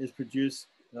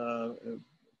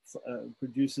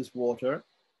produces water.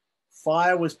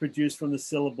 Fire was produced from the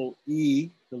syllable E,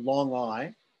 the long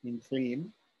I in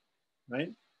Kliyam,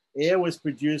 right? Air was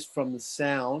produced from the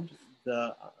sound,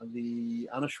 the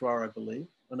Anushwara, I believe.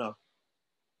 Oh no,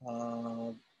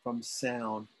 from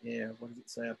sound, air. What does it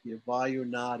say up here? Vayu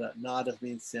Nada. Nada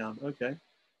means sound. Okay.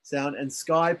 Sound. And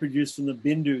sky produced from the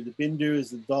Bindu. The Bindu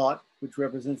is the dot, which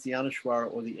represents the Anushwara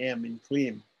or the M in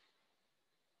Kliyam.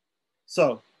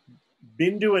 So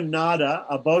Bindu and Nada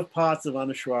are both parts of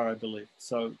Anushwara, I believe.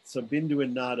 So Bindu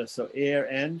and Nada, so air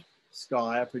and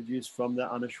sky are produced from the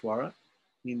Anushwara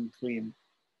in Kliyam.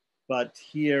 But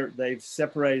here they've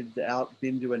separated out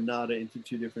Bindu and Nada into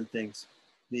two different things: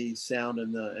 the sound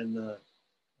and the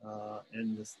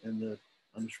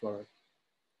Anushwara.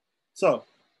 So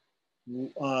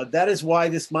that is why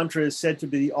this mantra is said to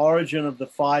be the origin of the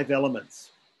 5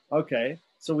 elements. Okay,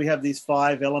 so we have these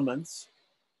 5 elements.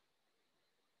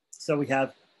 So we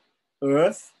have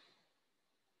earth,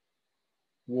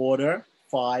 water,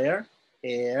 fire,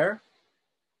 air,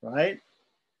 right?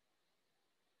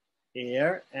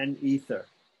 Air and ether,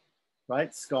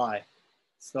 right? Sky.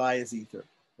 Sky is ether,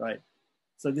 right?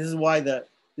 So this is why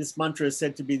this mantra is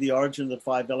said to be the origin of the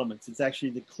 5 elements. It's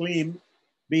actually the Kliyam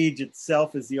Bij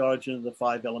itself is the origin of the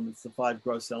 5 elements, the 5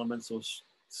 gross elements, or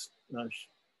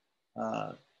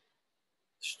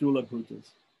Shtula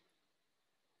Bhutas.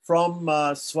 From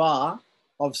Swa,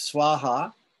 of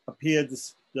Swaha, appeared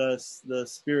the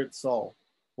spirit soul,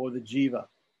 or the Jiva,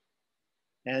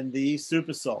 and the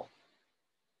super soul.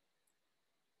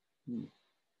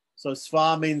 So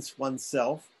Swa means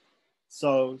oneself,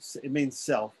 so it means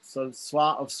self. So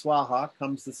Swa of Swaha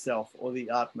comes the self, or the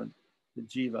Atman, the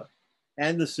Jiva,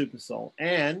 and the super soul.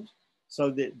 And so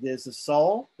there's the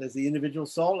soul, there's the individual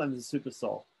soul, and the super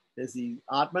soul. There's the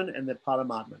Atman and the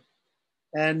Paramatman.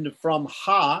 And from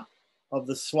Ha, of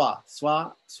the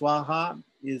Swaha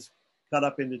is cut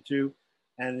up into 2,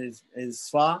 and is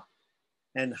Swa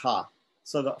and Ha.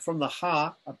 So from the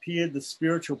Ha appeared the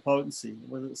spiritual potency.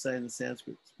 What does it say in the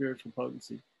Sanskrit? Spiritual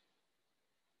potency.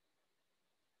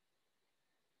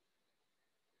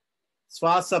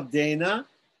 Swasabdena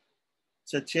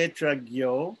Chachetra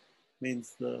Gyo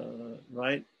means the,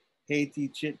 right?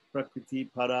 Heti Chit Prakriti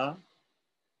Para.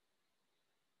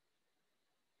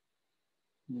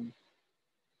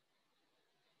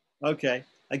 Okay.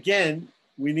 Again,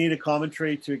 we need a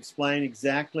commentary to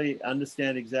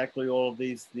understand exactly all of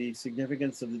these, the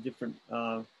significance of the different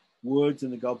words in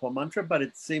the Gopal mantra, but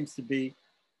it seems to be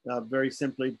very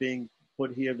simply being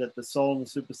put here that the soul and the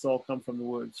super soul come from the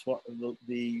word,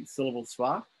 the syllable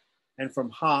Swa, and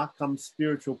from Ha comes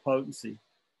spiritual potency,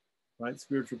 right?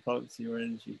 Spiritual potency or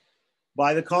energy.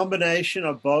 By the combination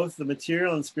of both the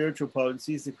material and spiritual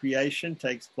potencies, the creation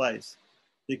takes place.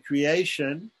 The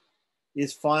creation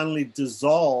is finally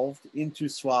dissolved into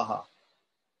Swaha.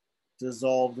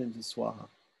 Dissolved into Swaha.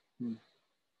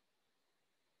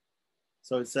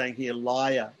 So it's saying here,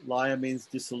 Laya. Laya means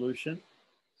dissolution.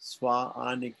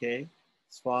 Swanike.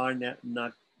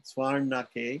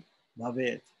 Swarnake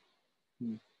bhavet.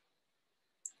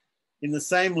 In the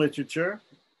same literature,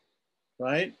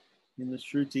 right, in the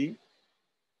Shruti,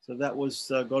 so that was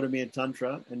Gautamiya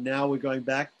Tantra, and now we're going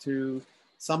back to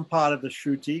some part of the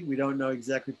Shruti. We don't know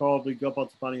exactly, probably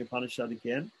Gopaltapani Upanishad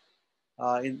again.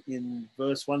 In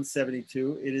verse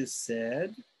 172, it is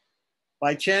said,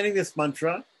 by chanting this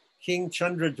mantra, King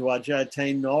Chandradwaja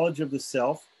attained knowledge of the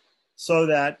self so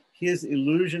that his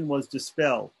illusion was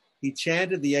dispelled. He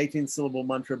chanted the 18-syllable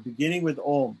mantra beginning with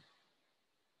Om.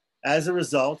 As a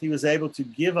result, he was able to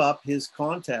give up his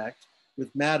contact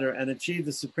with matter and achieve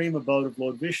the supreme abode of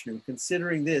Lord Vishnu.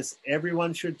 Considering this,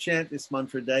 everyone should chant this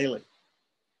mantra daily.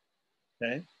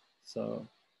 Okay, so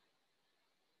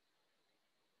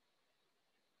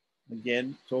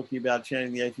again, talking about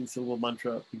chanting the 18-syllable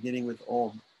mantra beginning with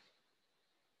Om.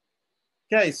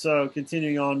 Okay, so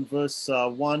continuing on, verse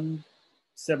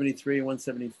 173 and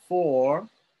 174.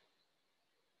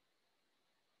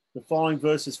 The following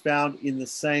verse is found in the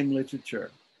same literature.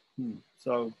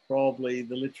 So probably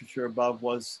the literature above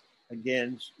was,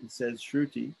 again, it says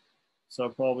Shruti. So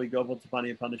probably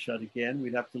Gopaltapani Upanishad again.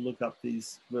 We'd have to look up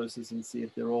these verses and see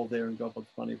if they're all there in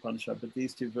Gopaltapani Upanishad. But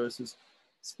these two verses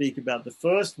speak about the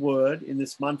first word in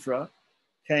this mantra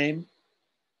came,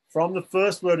 from the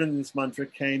first word in this mantra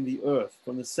came the earth.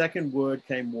 From the second word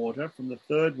came water. From the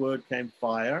third word came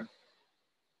fire.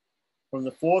 From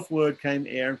the fourth word came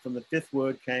air. And from the fifth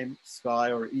word came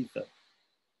sky or ether.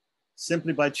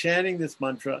 Simply by chanting this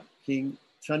mantra, King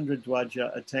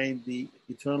Chandradwaja attained the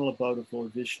eternal abode of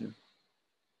Lord Vishnu.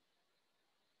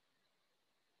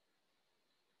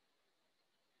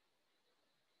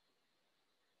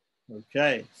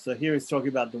 Okay, so here he's talking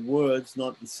about the words,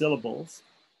 not the syllables.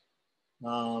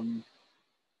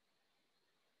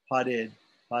 Paded,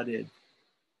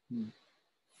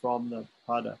 from the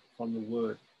pada, from the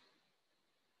word,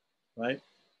 right?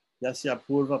 Yasya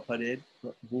purva paded,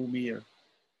 bhumir.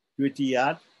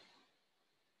 Tritiyat,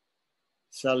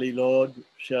 Shalilod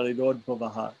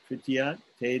Bhavaha. Tritiyat,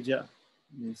 Teja,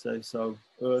 you say so,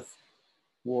 earth,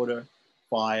 water,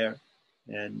 fire,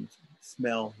 and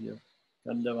smell here.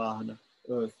 Gandhavahana,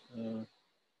 earth.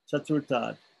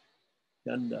 Chaturtad,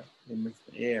 Ganda,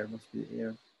 air, must be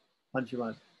air.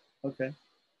 Panchamat. Okay.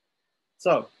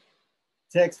 So,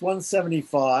 text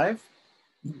 175.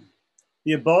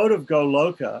 The abode of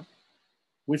Goloka,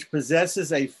 which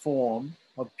possesses a form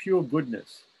of pure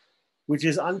goodness, which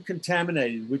is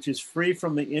uncontaminated, which is free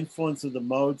from the influence of the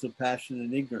modes of passion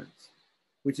and ignorance,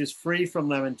 which is free from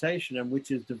lamentation, and which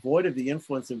is devoid of the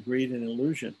influence of greed and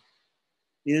illusion,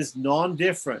 is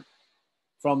non-different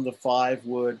from the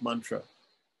 5-word mantra.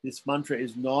 This mantra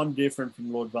is non-different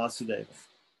from Lord Vasudeva.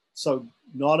 So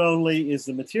not only is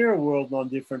the material world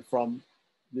non-different from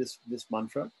this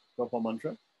mantra, Gopal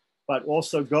mantra, but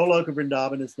also Goloka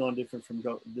Vrindavan is non-different from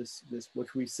this,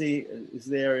 which we see is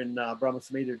there in Brahma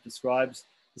Samhita. It describes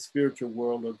the spiritual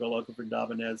world of Goloka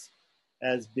Vrindavan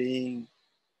as being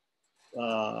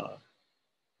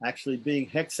actually being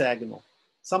hexagonal.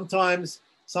 Sometimes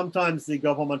the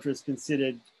Gopal mantra is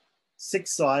considered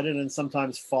 6-sided and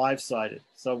sometimes 5-sided.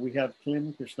 So we have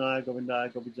Klim, Krishnaya,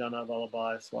 Govindaya, Gopijana,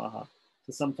 Vallabhaya, Swaha.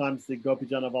 So sometimes the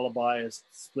Gopijana Vallabhaya is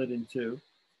split in 2.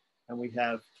 And we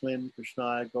have Klim,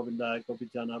 Krishnaya, Govindaya,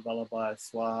 Gopijana, Vallabhaya,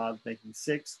 Swaha, making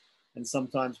 6. And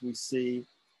sometimes we see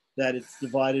that it's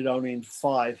divided only into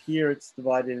 5. Here it's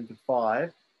divided into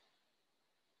 5.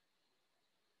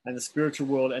 And the spiritual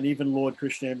world, and even Lord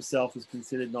Krishna himself, is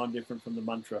considered non-different from the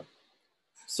mantra.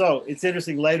 So it's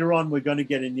interesting. Later on, we're going to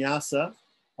get a nyasa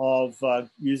of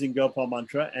using Gopal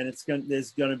mantra, and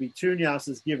there's going to be 2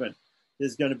 nyasas given.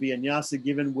 There's going to be a nyasa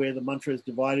given where the mantra is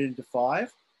divided into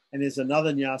 5, and there's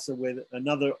another nyasa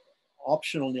another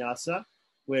optional nyasa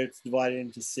where it's divided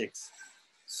into 6.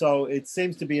 So it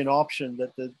seems to be an option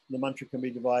that the mantra can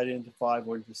be divided into 5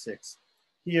 or into 6.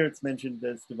 Here it's mentioned that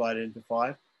it's divided into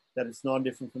 5. That it's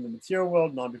non-different from the material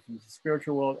world, non-different from the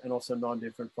spiritual world, and also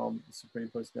non-different from the Supreme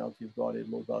Personality of Godhead,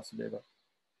 Lord Vasudeva.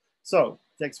 So,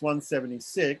 text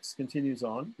 176 continues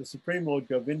on. The Supreme Lord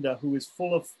Govinda, who is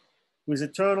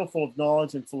eternal, full of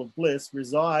knowledge, and full of bliss,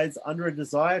 resides under a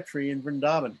desire tree in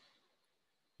Vrindavan,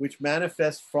 which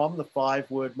manifests from the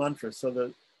 5-word mantra.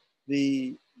 So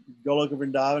the Goloka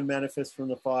Vrindavan manifests from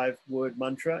the 5-word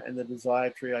mantra, and the desire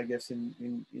tree, I guess,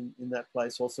 in that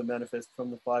place also manifests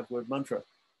from the 5-word mantra.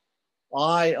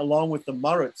 I, along with the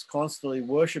Maruts, constantly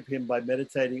worship him by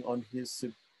meditating on his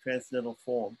transcendental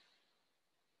form.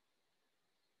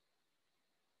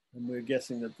 And we're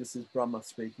guessing that this is Brahma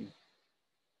speaking,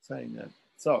 saying that.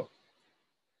 So,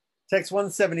 text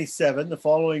 177, the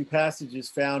following passage is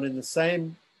found in the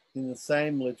same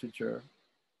literature,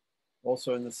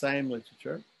 also in the same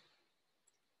literature.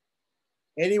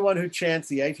 Anyone who chants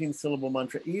the 18-syllable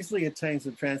mantra easily attains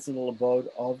the transcendental abode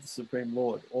of the Supreme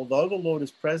Lord. Although the Lord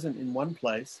is present in one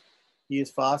place, he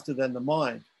is faster than the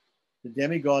mind. The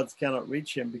demigods cannot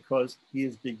reach him because he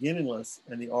is beginningless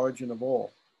and the origin of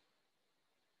all.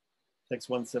 Text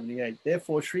 178.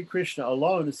 Therefore, Sri Krishna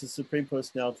alone is the Supreme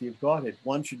Personality of Godhead.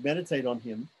 One should meditate on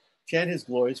him, chant his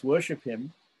glories, worship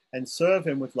him, and serve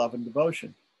him with love and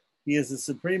devotion. He is the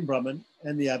Supreme Brahman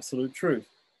and the Absolute Truth.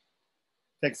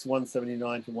 Text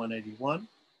 179 to 181.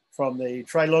 From the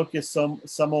Trailokya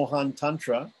Samohan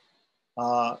Tantra,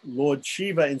 Lord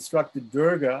Shiva instructed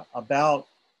Durga about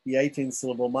the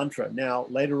 18-syllable mantra. Now,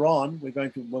 later on, we're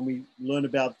going to, when we learn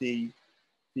about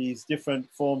these different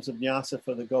forms of nyasa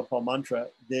for the Gopal mantra,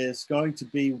 there's going to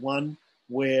be one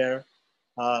where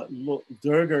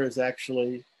Durga is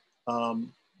actually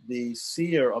the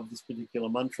seer of this particular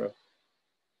mantra.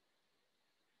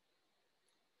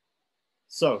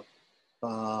 So,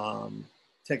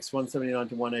 text 179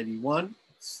 to 181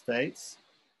 states,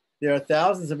 there are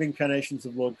thousands of incarnations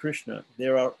of Lord Krishna.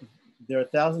 There are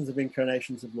thousands of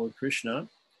incarnations of Lord Krishna.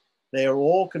 They are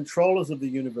all controllers of the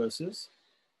universes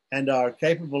and are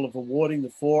capable of awarding the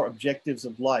four objectives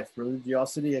of life: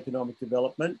 religiosity, economic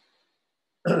development,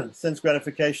 sense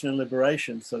gratification, and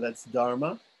liberation. So that's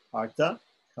dharma, artha,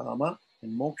 kama,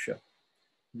 and moksha.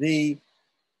 The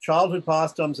childhood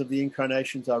pastimes of the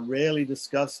incarnations are rarely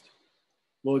discussed.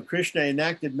 Lord Krishna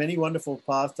enacted many wonderful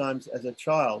pastimes as a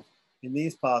child. In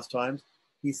these pastimes,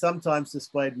 he sometimes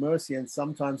displayed mercy and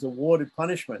sometimes awarded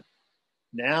punishment.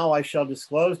 Now I shall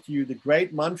disclose to you the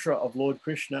great mantra of Lord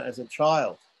Krishna as a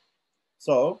child.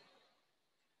 So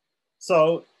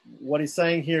what he's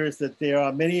saying here is that there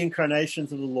are many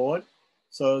incarnations of the Lord.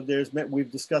 So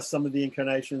we've discussed some of the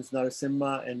incarnations,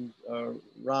 Narasimha and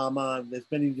Rama. There's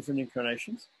many different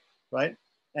incarnations, right?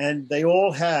 And they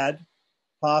all had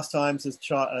pastimes as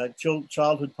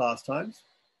childhood pastimes.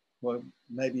 Well,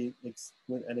 maybe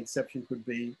an exception could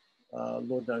be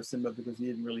Lord Narasimha, because he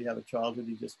didn't really have a childhood.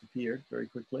 He just appeared very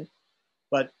quickly.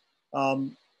 But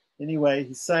anyway,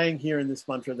 he's saying here in this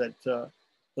mantra that the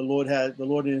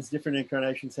Lord in his different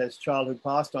incarnations has childhood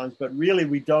pastimes, but really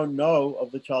we don't know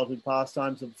of the childhood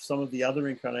pastimes of some of the other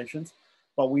incarnations,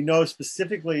 but we know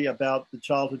specifically about the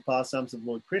childhood pastimes of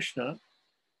Lord Krishna,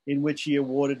 in which he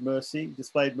awarded mercy,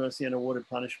 displayed mercy and awarded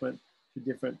punishment to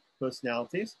different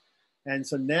personalities. And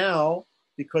so now,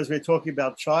 because we're talking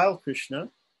about child Krishna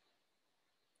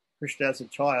as a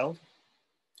child,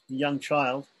 a young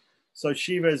child, so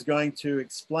Shiva is going to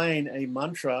explain a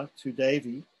mantra to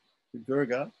Devi, to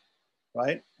Durga,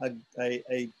 right?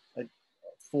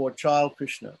 For child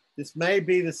Krishna. This may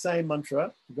be the same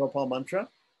mantra, the Gopal mantra.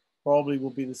 Probably will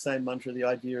be the same mantra. The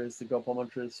idea is the Gopal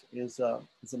mantra is a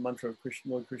mantra of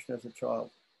Krishna, Lord Krishna as a child.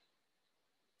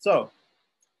 So,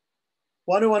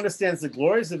 one who understands the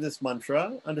glories of this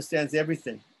mantra understands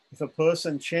everything. If a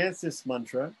person chants this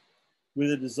mantra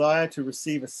with a desire to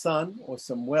receive a son or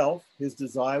some wealth, his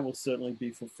desire will certainly be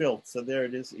fulfilled. So there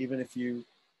it is. Even if you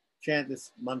chant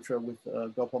this mantra with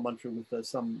Gopal mantra with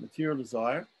some material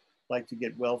desire, like to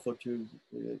get wealth or to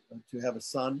have a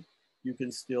son, you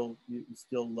can still.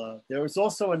 There is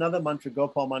also another mantra,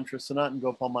 Gopal mantra, Sanatan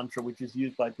Gopal mantra, which is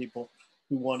used by people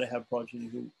who want to have progeny,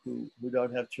 who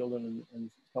don't have children, and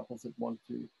couples that want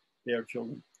to bear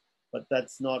children. But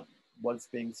that's not what's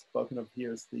being spoken of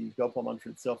here. Is the Gopal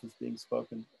mantra itself is being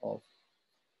spoken of.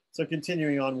 So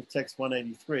continuing on with text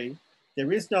 183,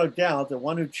 there is no doubt that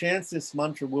one who chants this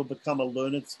mantra will become a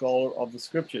learned scholar of the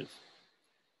scriptures.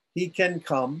 He can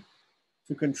come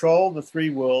to control the three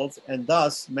worlds and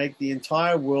thus make the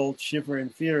entire world shiver in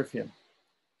fear of him.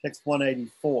 Text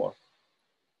 184.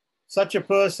 Such a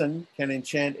person can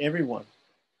enchant everyone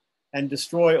and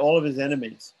destroy all of his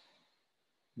enemies.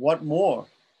 What more?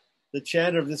 The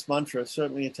chanter of this mantra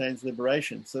certainly attains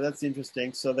liberation. So that's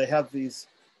interesting. So they have these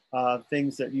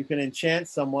things that you can enchant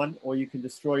someone or you can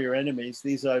destroy your enemies.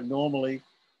 These are normally,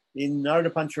 in Narada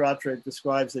Pancharatra, it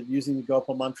describes that using the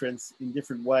Gopal mantra in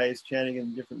different ways, chanting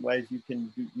in different ways, you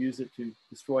can use it to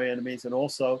destroy enemies and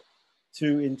also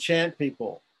to enchant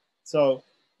people. So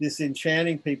this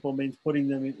enchanting people means putting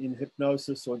them in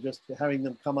hypnosis or just having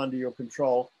them come under your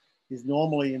control, is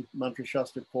normally in Mantra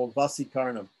Shastra called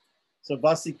Vasikarnam. So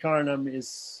Vasikarnam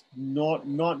is not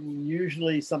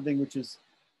usually something which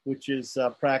is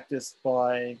practiced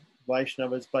by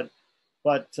Vaishnavas, but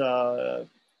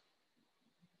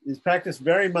is practiced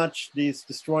very much, these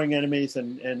destroying enemies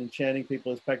and enchanting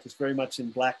people is practiced very much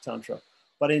in black tantra.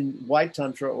 But in white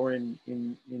tantra or in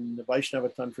the Vaishnava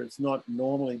tantra, it's not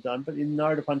normally done. But in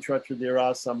Narada Pancharatra, there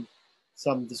are some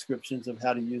descriptions of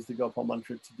how to use the Gopal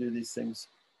mantra to do these things,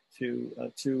 to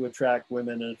attract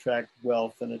women and attract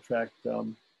wealth and attract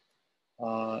and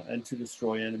to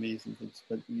destroy enemies and things.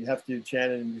 But you have to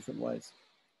chant it in different ways.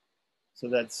 So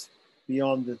that's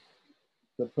beyond the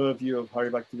purview of Hari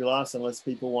Bhakti Vilasa. Unless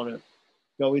people want to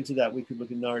go into that, we could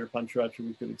look at Narada Pancharatra,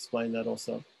 we could explain that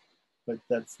also. But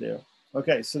that's there.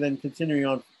 Okay, so then continuing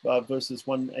on verses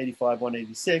 185,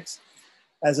 186.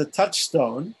 As a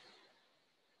touchstone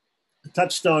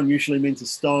usually means a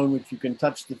stone which you can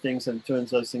touch the things and it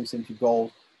turns those things into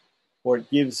gold. Or it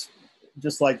gives,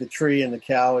 just like the tree and the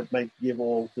cow, it might give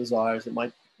all desires. It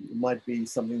might be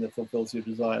something that fulfills your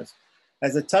desires.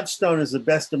 As a touchstone is the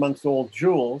best amongst all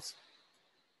jewels.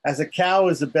 As a cow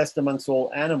is the best amongst all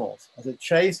animals. As a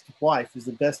chaste wife is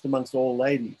the best amongst all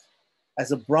ladies.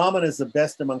 As a Brahman is the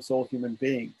best amongst all human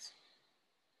beings.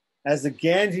 As the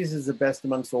Ganges is the best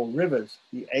amongst all rivers.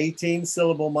 The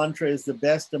 18-syllable mantra is the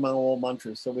best among all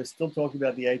mantras. So we're still talking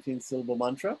about the 18-syllable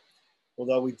mantra,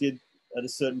 although we did at a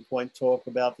certain point talk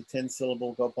about the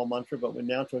 10-syllable Gopal mantra, but we're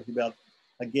now talking about,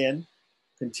 again,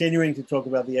 continuing to talk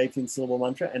about the 18-syllable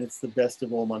mantra, and it's the best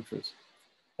of all mantras.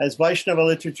 As Vaishnava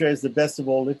literature is the best of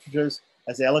all literatures,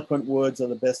 as eloquent words are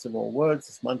the best of all words,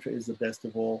 this mantra is the best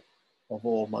of all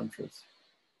mantras,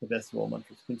 the best of all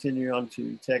mantras. Continuing on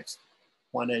to text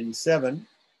 187,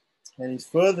 and he's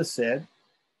further said,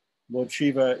 Lord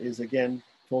Shiva is again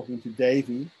talking to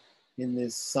Devi in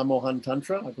this Samohan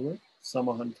Tantra, I believe,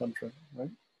 Samohan Tantra,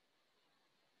 right?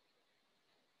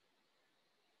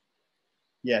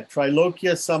 Yeah,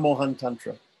 Trilokya Samohan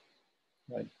Tantra,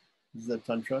 right? This is a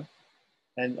Tantra.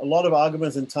 And a lot of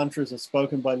agamas and tantras are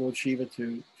spoken by Lord Shiva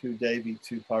to Devi,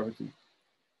 to Parvati.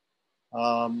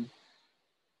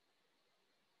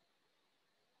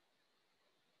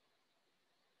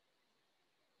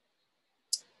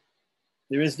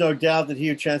 There is no doubt that he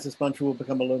who chants this mantra will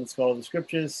become a learned scholar of the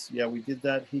scriptures. Yeah, we did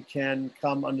that. He can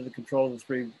come under the control of the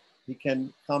three. He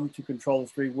can come to control the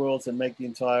three worlds and make the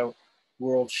entire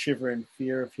world shiver in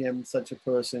fear of him. Such a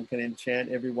person can enchant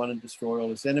everyone and destroy all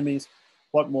his enemies.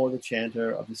 What more, the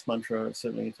chanter of this mantra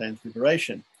certainly attains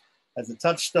liberation. As a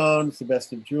touchstone, it's the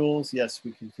best of jewels. Yes,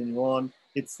 we continue on.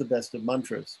 It's the best of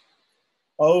mantras.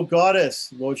 O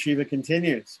goddess, Lord Shiva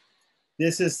continues.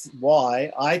 This is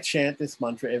why I chant this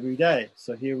mantra every day.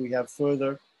 So here we have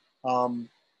further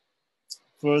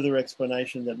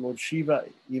explanation that Lord Shiva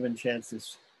even chants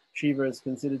this. Shiva is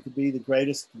considered to be the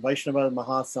greatest Vaishnava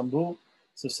Mahasambhu.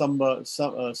 So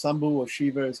Sambhu or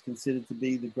Shiva is considered to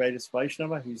be the greatest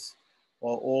Vaishnava. He's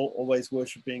always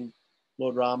worshipping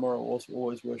Lord Rama or also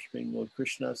always worshipping Lord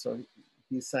Krishna. So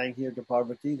he's saying here to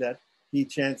Parvati that he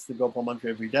chants the Gopal mantra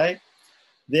every day.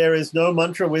 There is no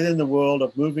mantra within the world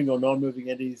of moving or non-moving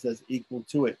entities as equal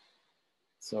to it.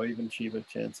 So even Shiva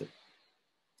chants it.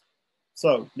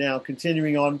 So now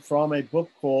continuing on from a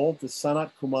book called the Sanat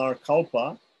Kumar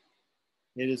Kalpa.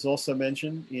 It is also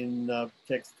mentioned in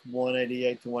text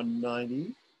 188 to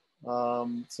 190.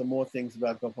 Some more things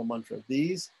about Gopal mantra.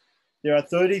 There are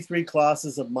 33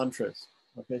 classes of mantras.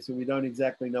 Okay, so we don't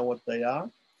exactly know what they are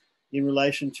in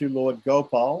relation to Lord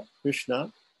Gopal,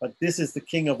 Krishna, but this is the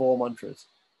king of all mantras.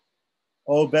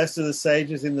 O best of the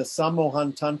sages, in the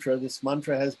Samohan Tantra, this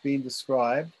mantra has been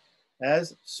described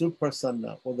as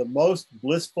Suprasanna, or the most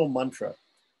blissful mantra.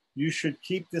 You should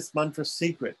keep this mantra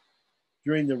secret.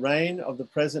 During the reign of the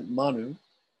present Manu,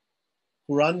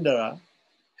 Purandara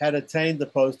had attained the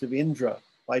post of Indra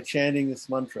by chanting this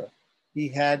mantra. He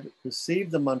had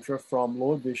received the mantra from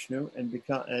Lord Vishnu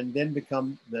and then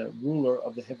become the ruler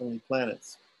of the heavenly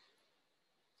planets.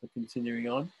 So continuing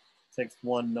on, text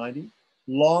 190.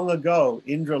 Long ago,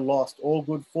 Indra lost all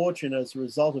good fortune as a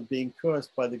result of being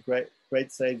cursed by the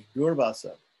great sage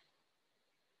Durvasa.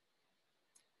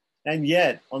 And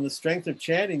yet, on the strength of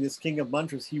chanting this king of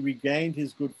mantras, he regained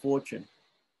his good fortune.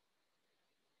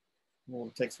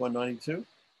 Text 192.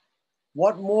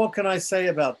 What more can I say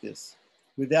about this?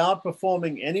 Without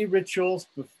performing any rituals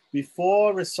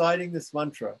before reciting this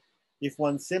mantra, if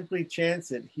one simply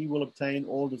chants it, he will obtain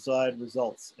all desired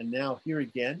results. And now here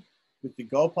again, with the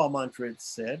Gopal mantra, it's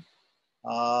said,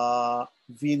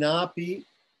 Vina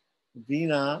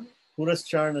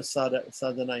Purascharana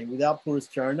Sadhana. Without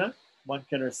Purascharana, one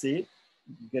can receive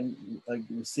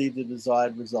the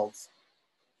desired results.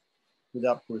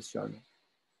 Without Purascharana.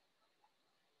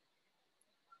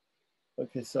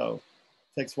 Okay, so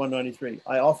Text 193.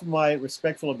 I offer my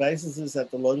respectful obeisances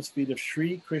at the lotus feet of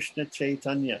Sri Krishna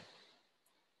Chaitanya.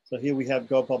 So here we have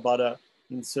Gopal Bhatta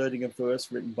inserting a verse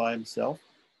written by himself.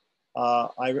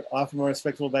 I offer my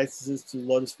respectful obeisances to the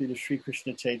lotus feet of Sri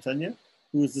Krishna Chaitanya,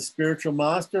 who is the spiritual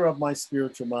master of my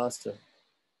spiritual master.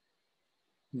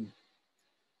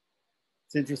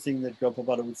 It's interesting that Gopal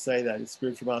Bhatta would say that, his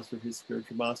spiritual master of his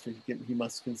spiritual master. He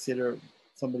must consider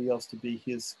somebody else to be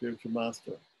his spiritual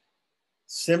master.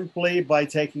 Simply by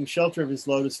taking shelter of his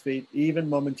lotus feet, even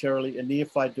momentarily, a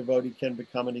neophyte devotee can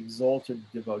become an exalted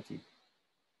devotee.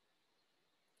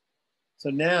 So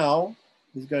now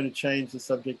he's going to change the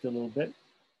subject a little bit.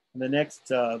 And the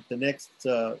next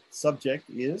subject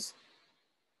is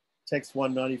text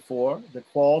 194, the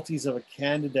qualities of a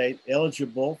candidate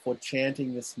eligible for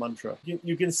chanting this mantra.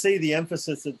 You can see the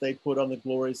emphasis that they put on the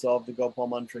glories of the Gopal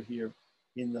mantra here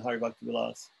in the Hari Bhakti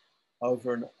Vilasa,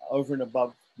 over and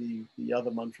above the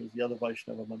other mantras, the other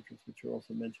Vaishnava mantras, which are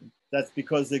also mentioned. That's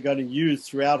because they're going to use,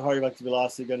 throughout Hari Bhakti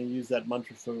Vilasa, they're going to use that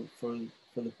mantra for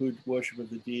the worship of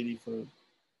the deity for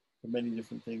many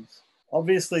different things.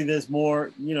 Obviously, there's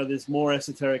more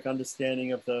esoteric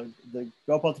understanding of the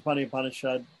Gopal Tapani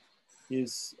Upanishad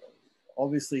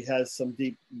obviously has some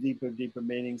deeper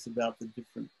meanings about the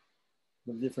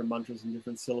different mantras and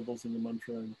different syllables in the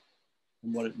mantra and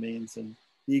what it means. And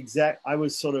I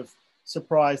was sort of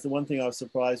surprised. The one thing I was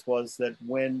surprised was that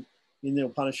when in the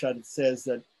Upanishad it says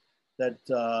that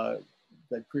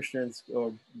Krishna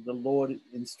or the Lord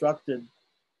instructed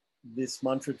this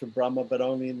mantra to Brahma, but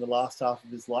only in the last half of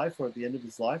his life or at the end of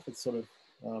his life. It sort of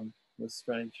was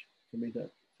strange for me to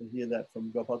hear that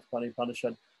from Gopal Tapani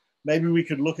Upanishad. Maybe we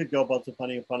could look at Gopal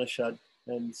Tapani Upanishad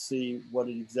and see what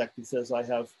it exactly says.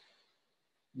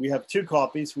 We have two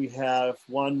copies. We have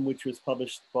one which was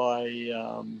published by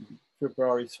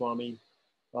Tripurari Swami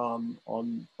on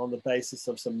the basis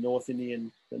of the North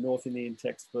Indian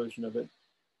text version of it,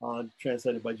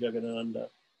 translated by Jagadananda.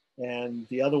 And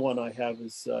the other one I have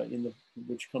is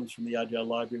which comes from the Adyar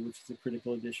Library, which is a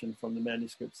critical edition from the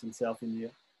manuscripts in South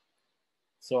India.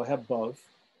 So I have both,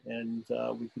 and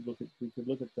we could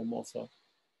look at them also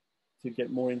to get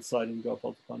more insight in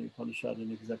Gopal Tapani Upanishad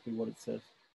and exactly what it says.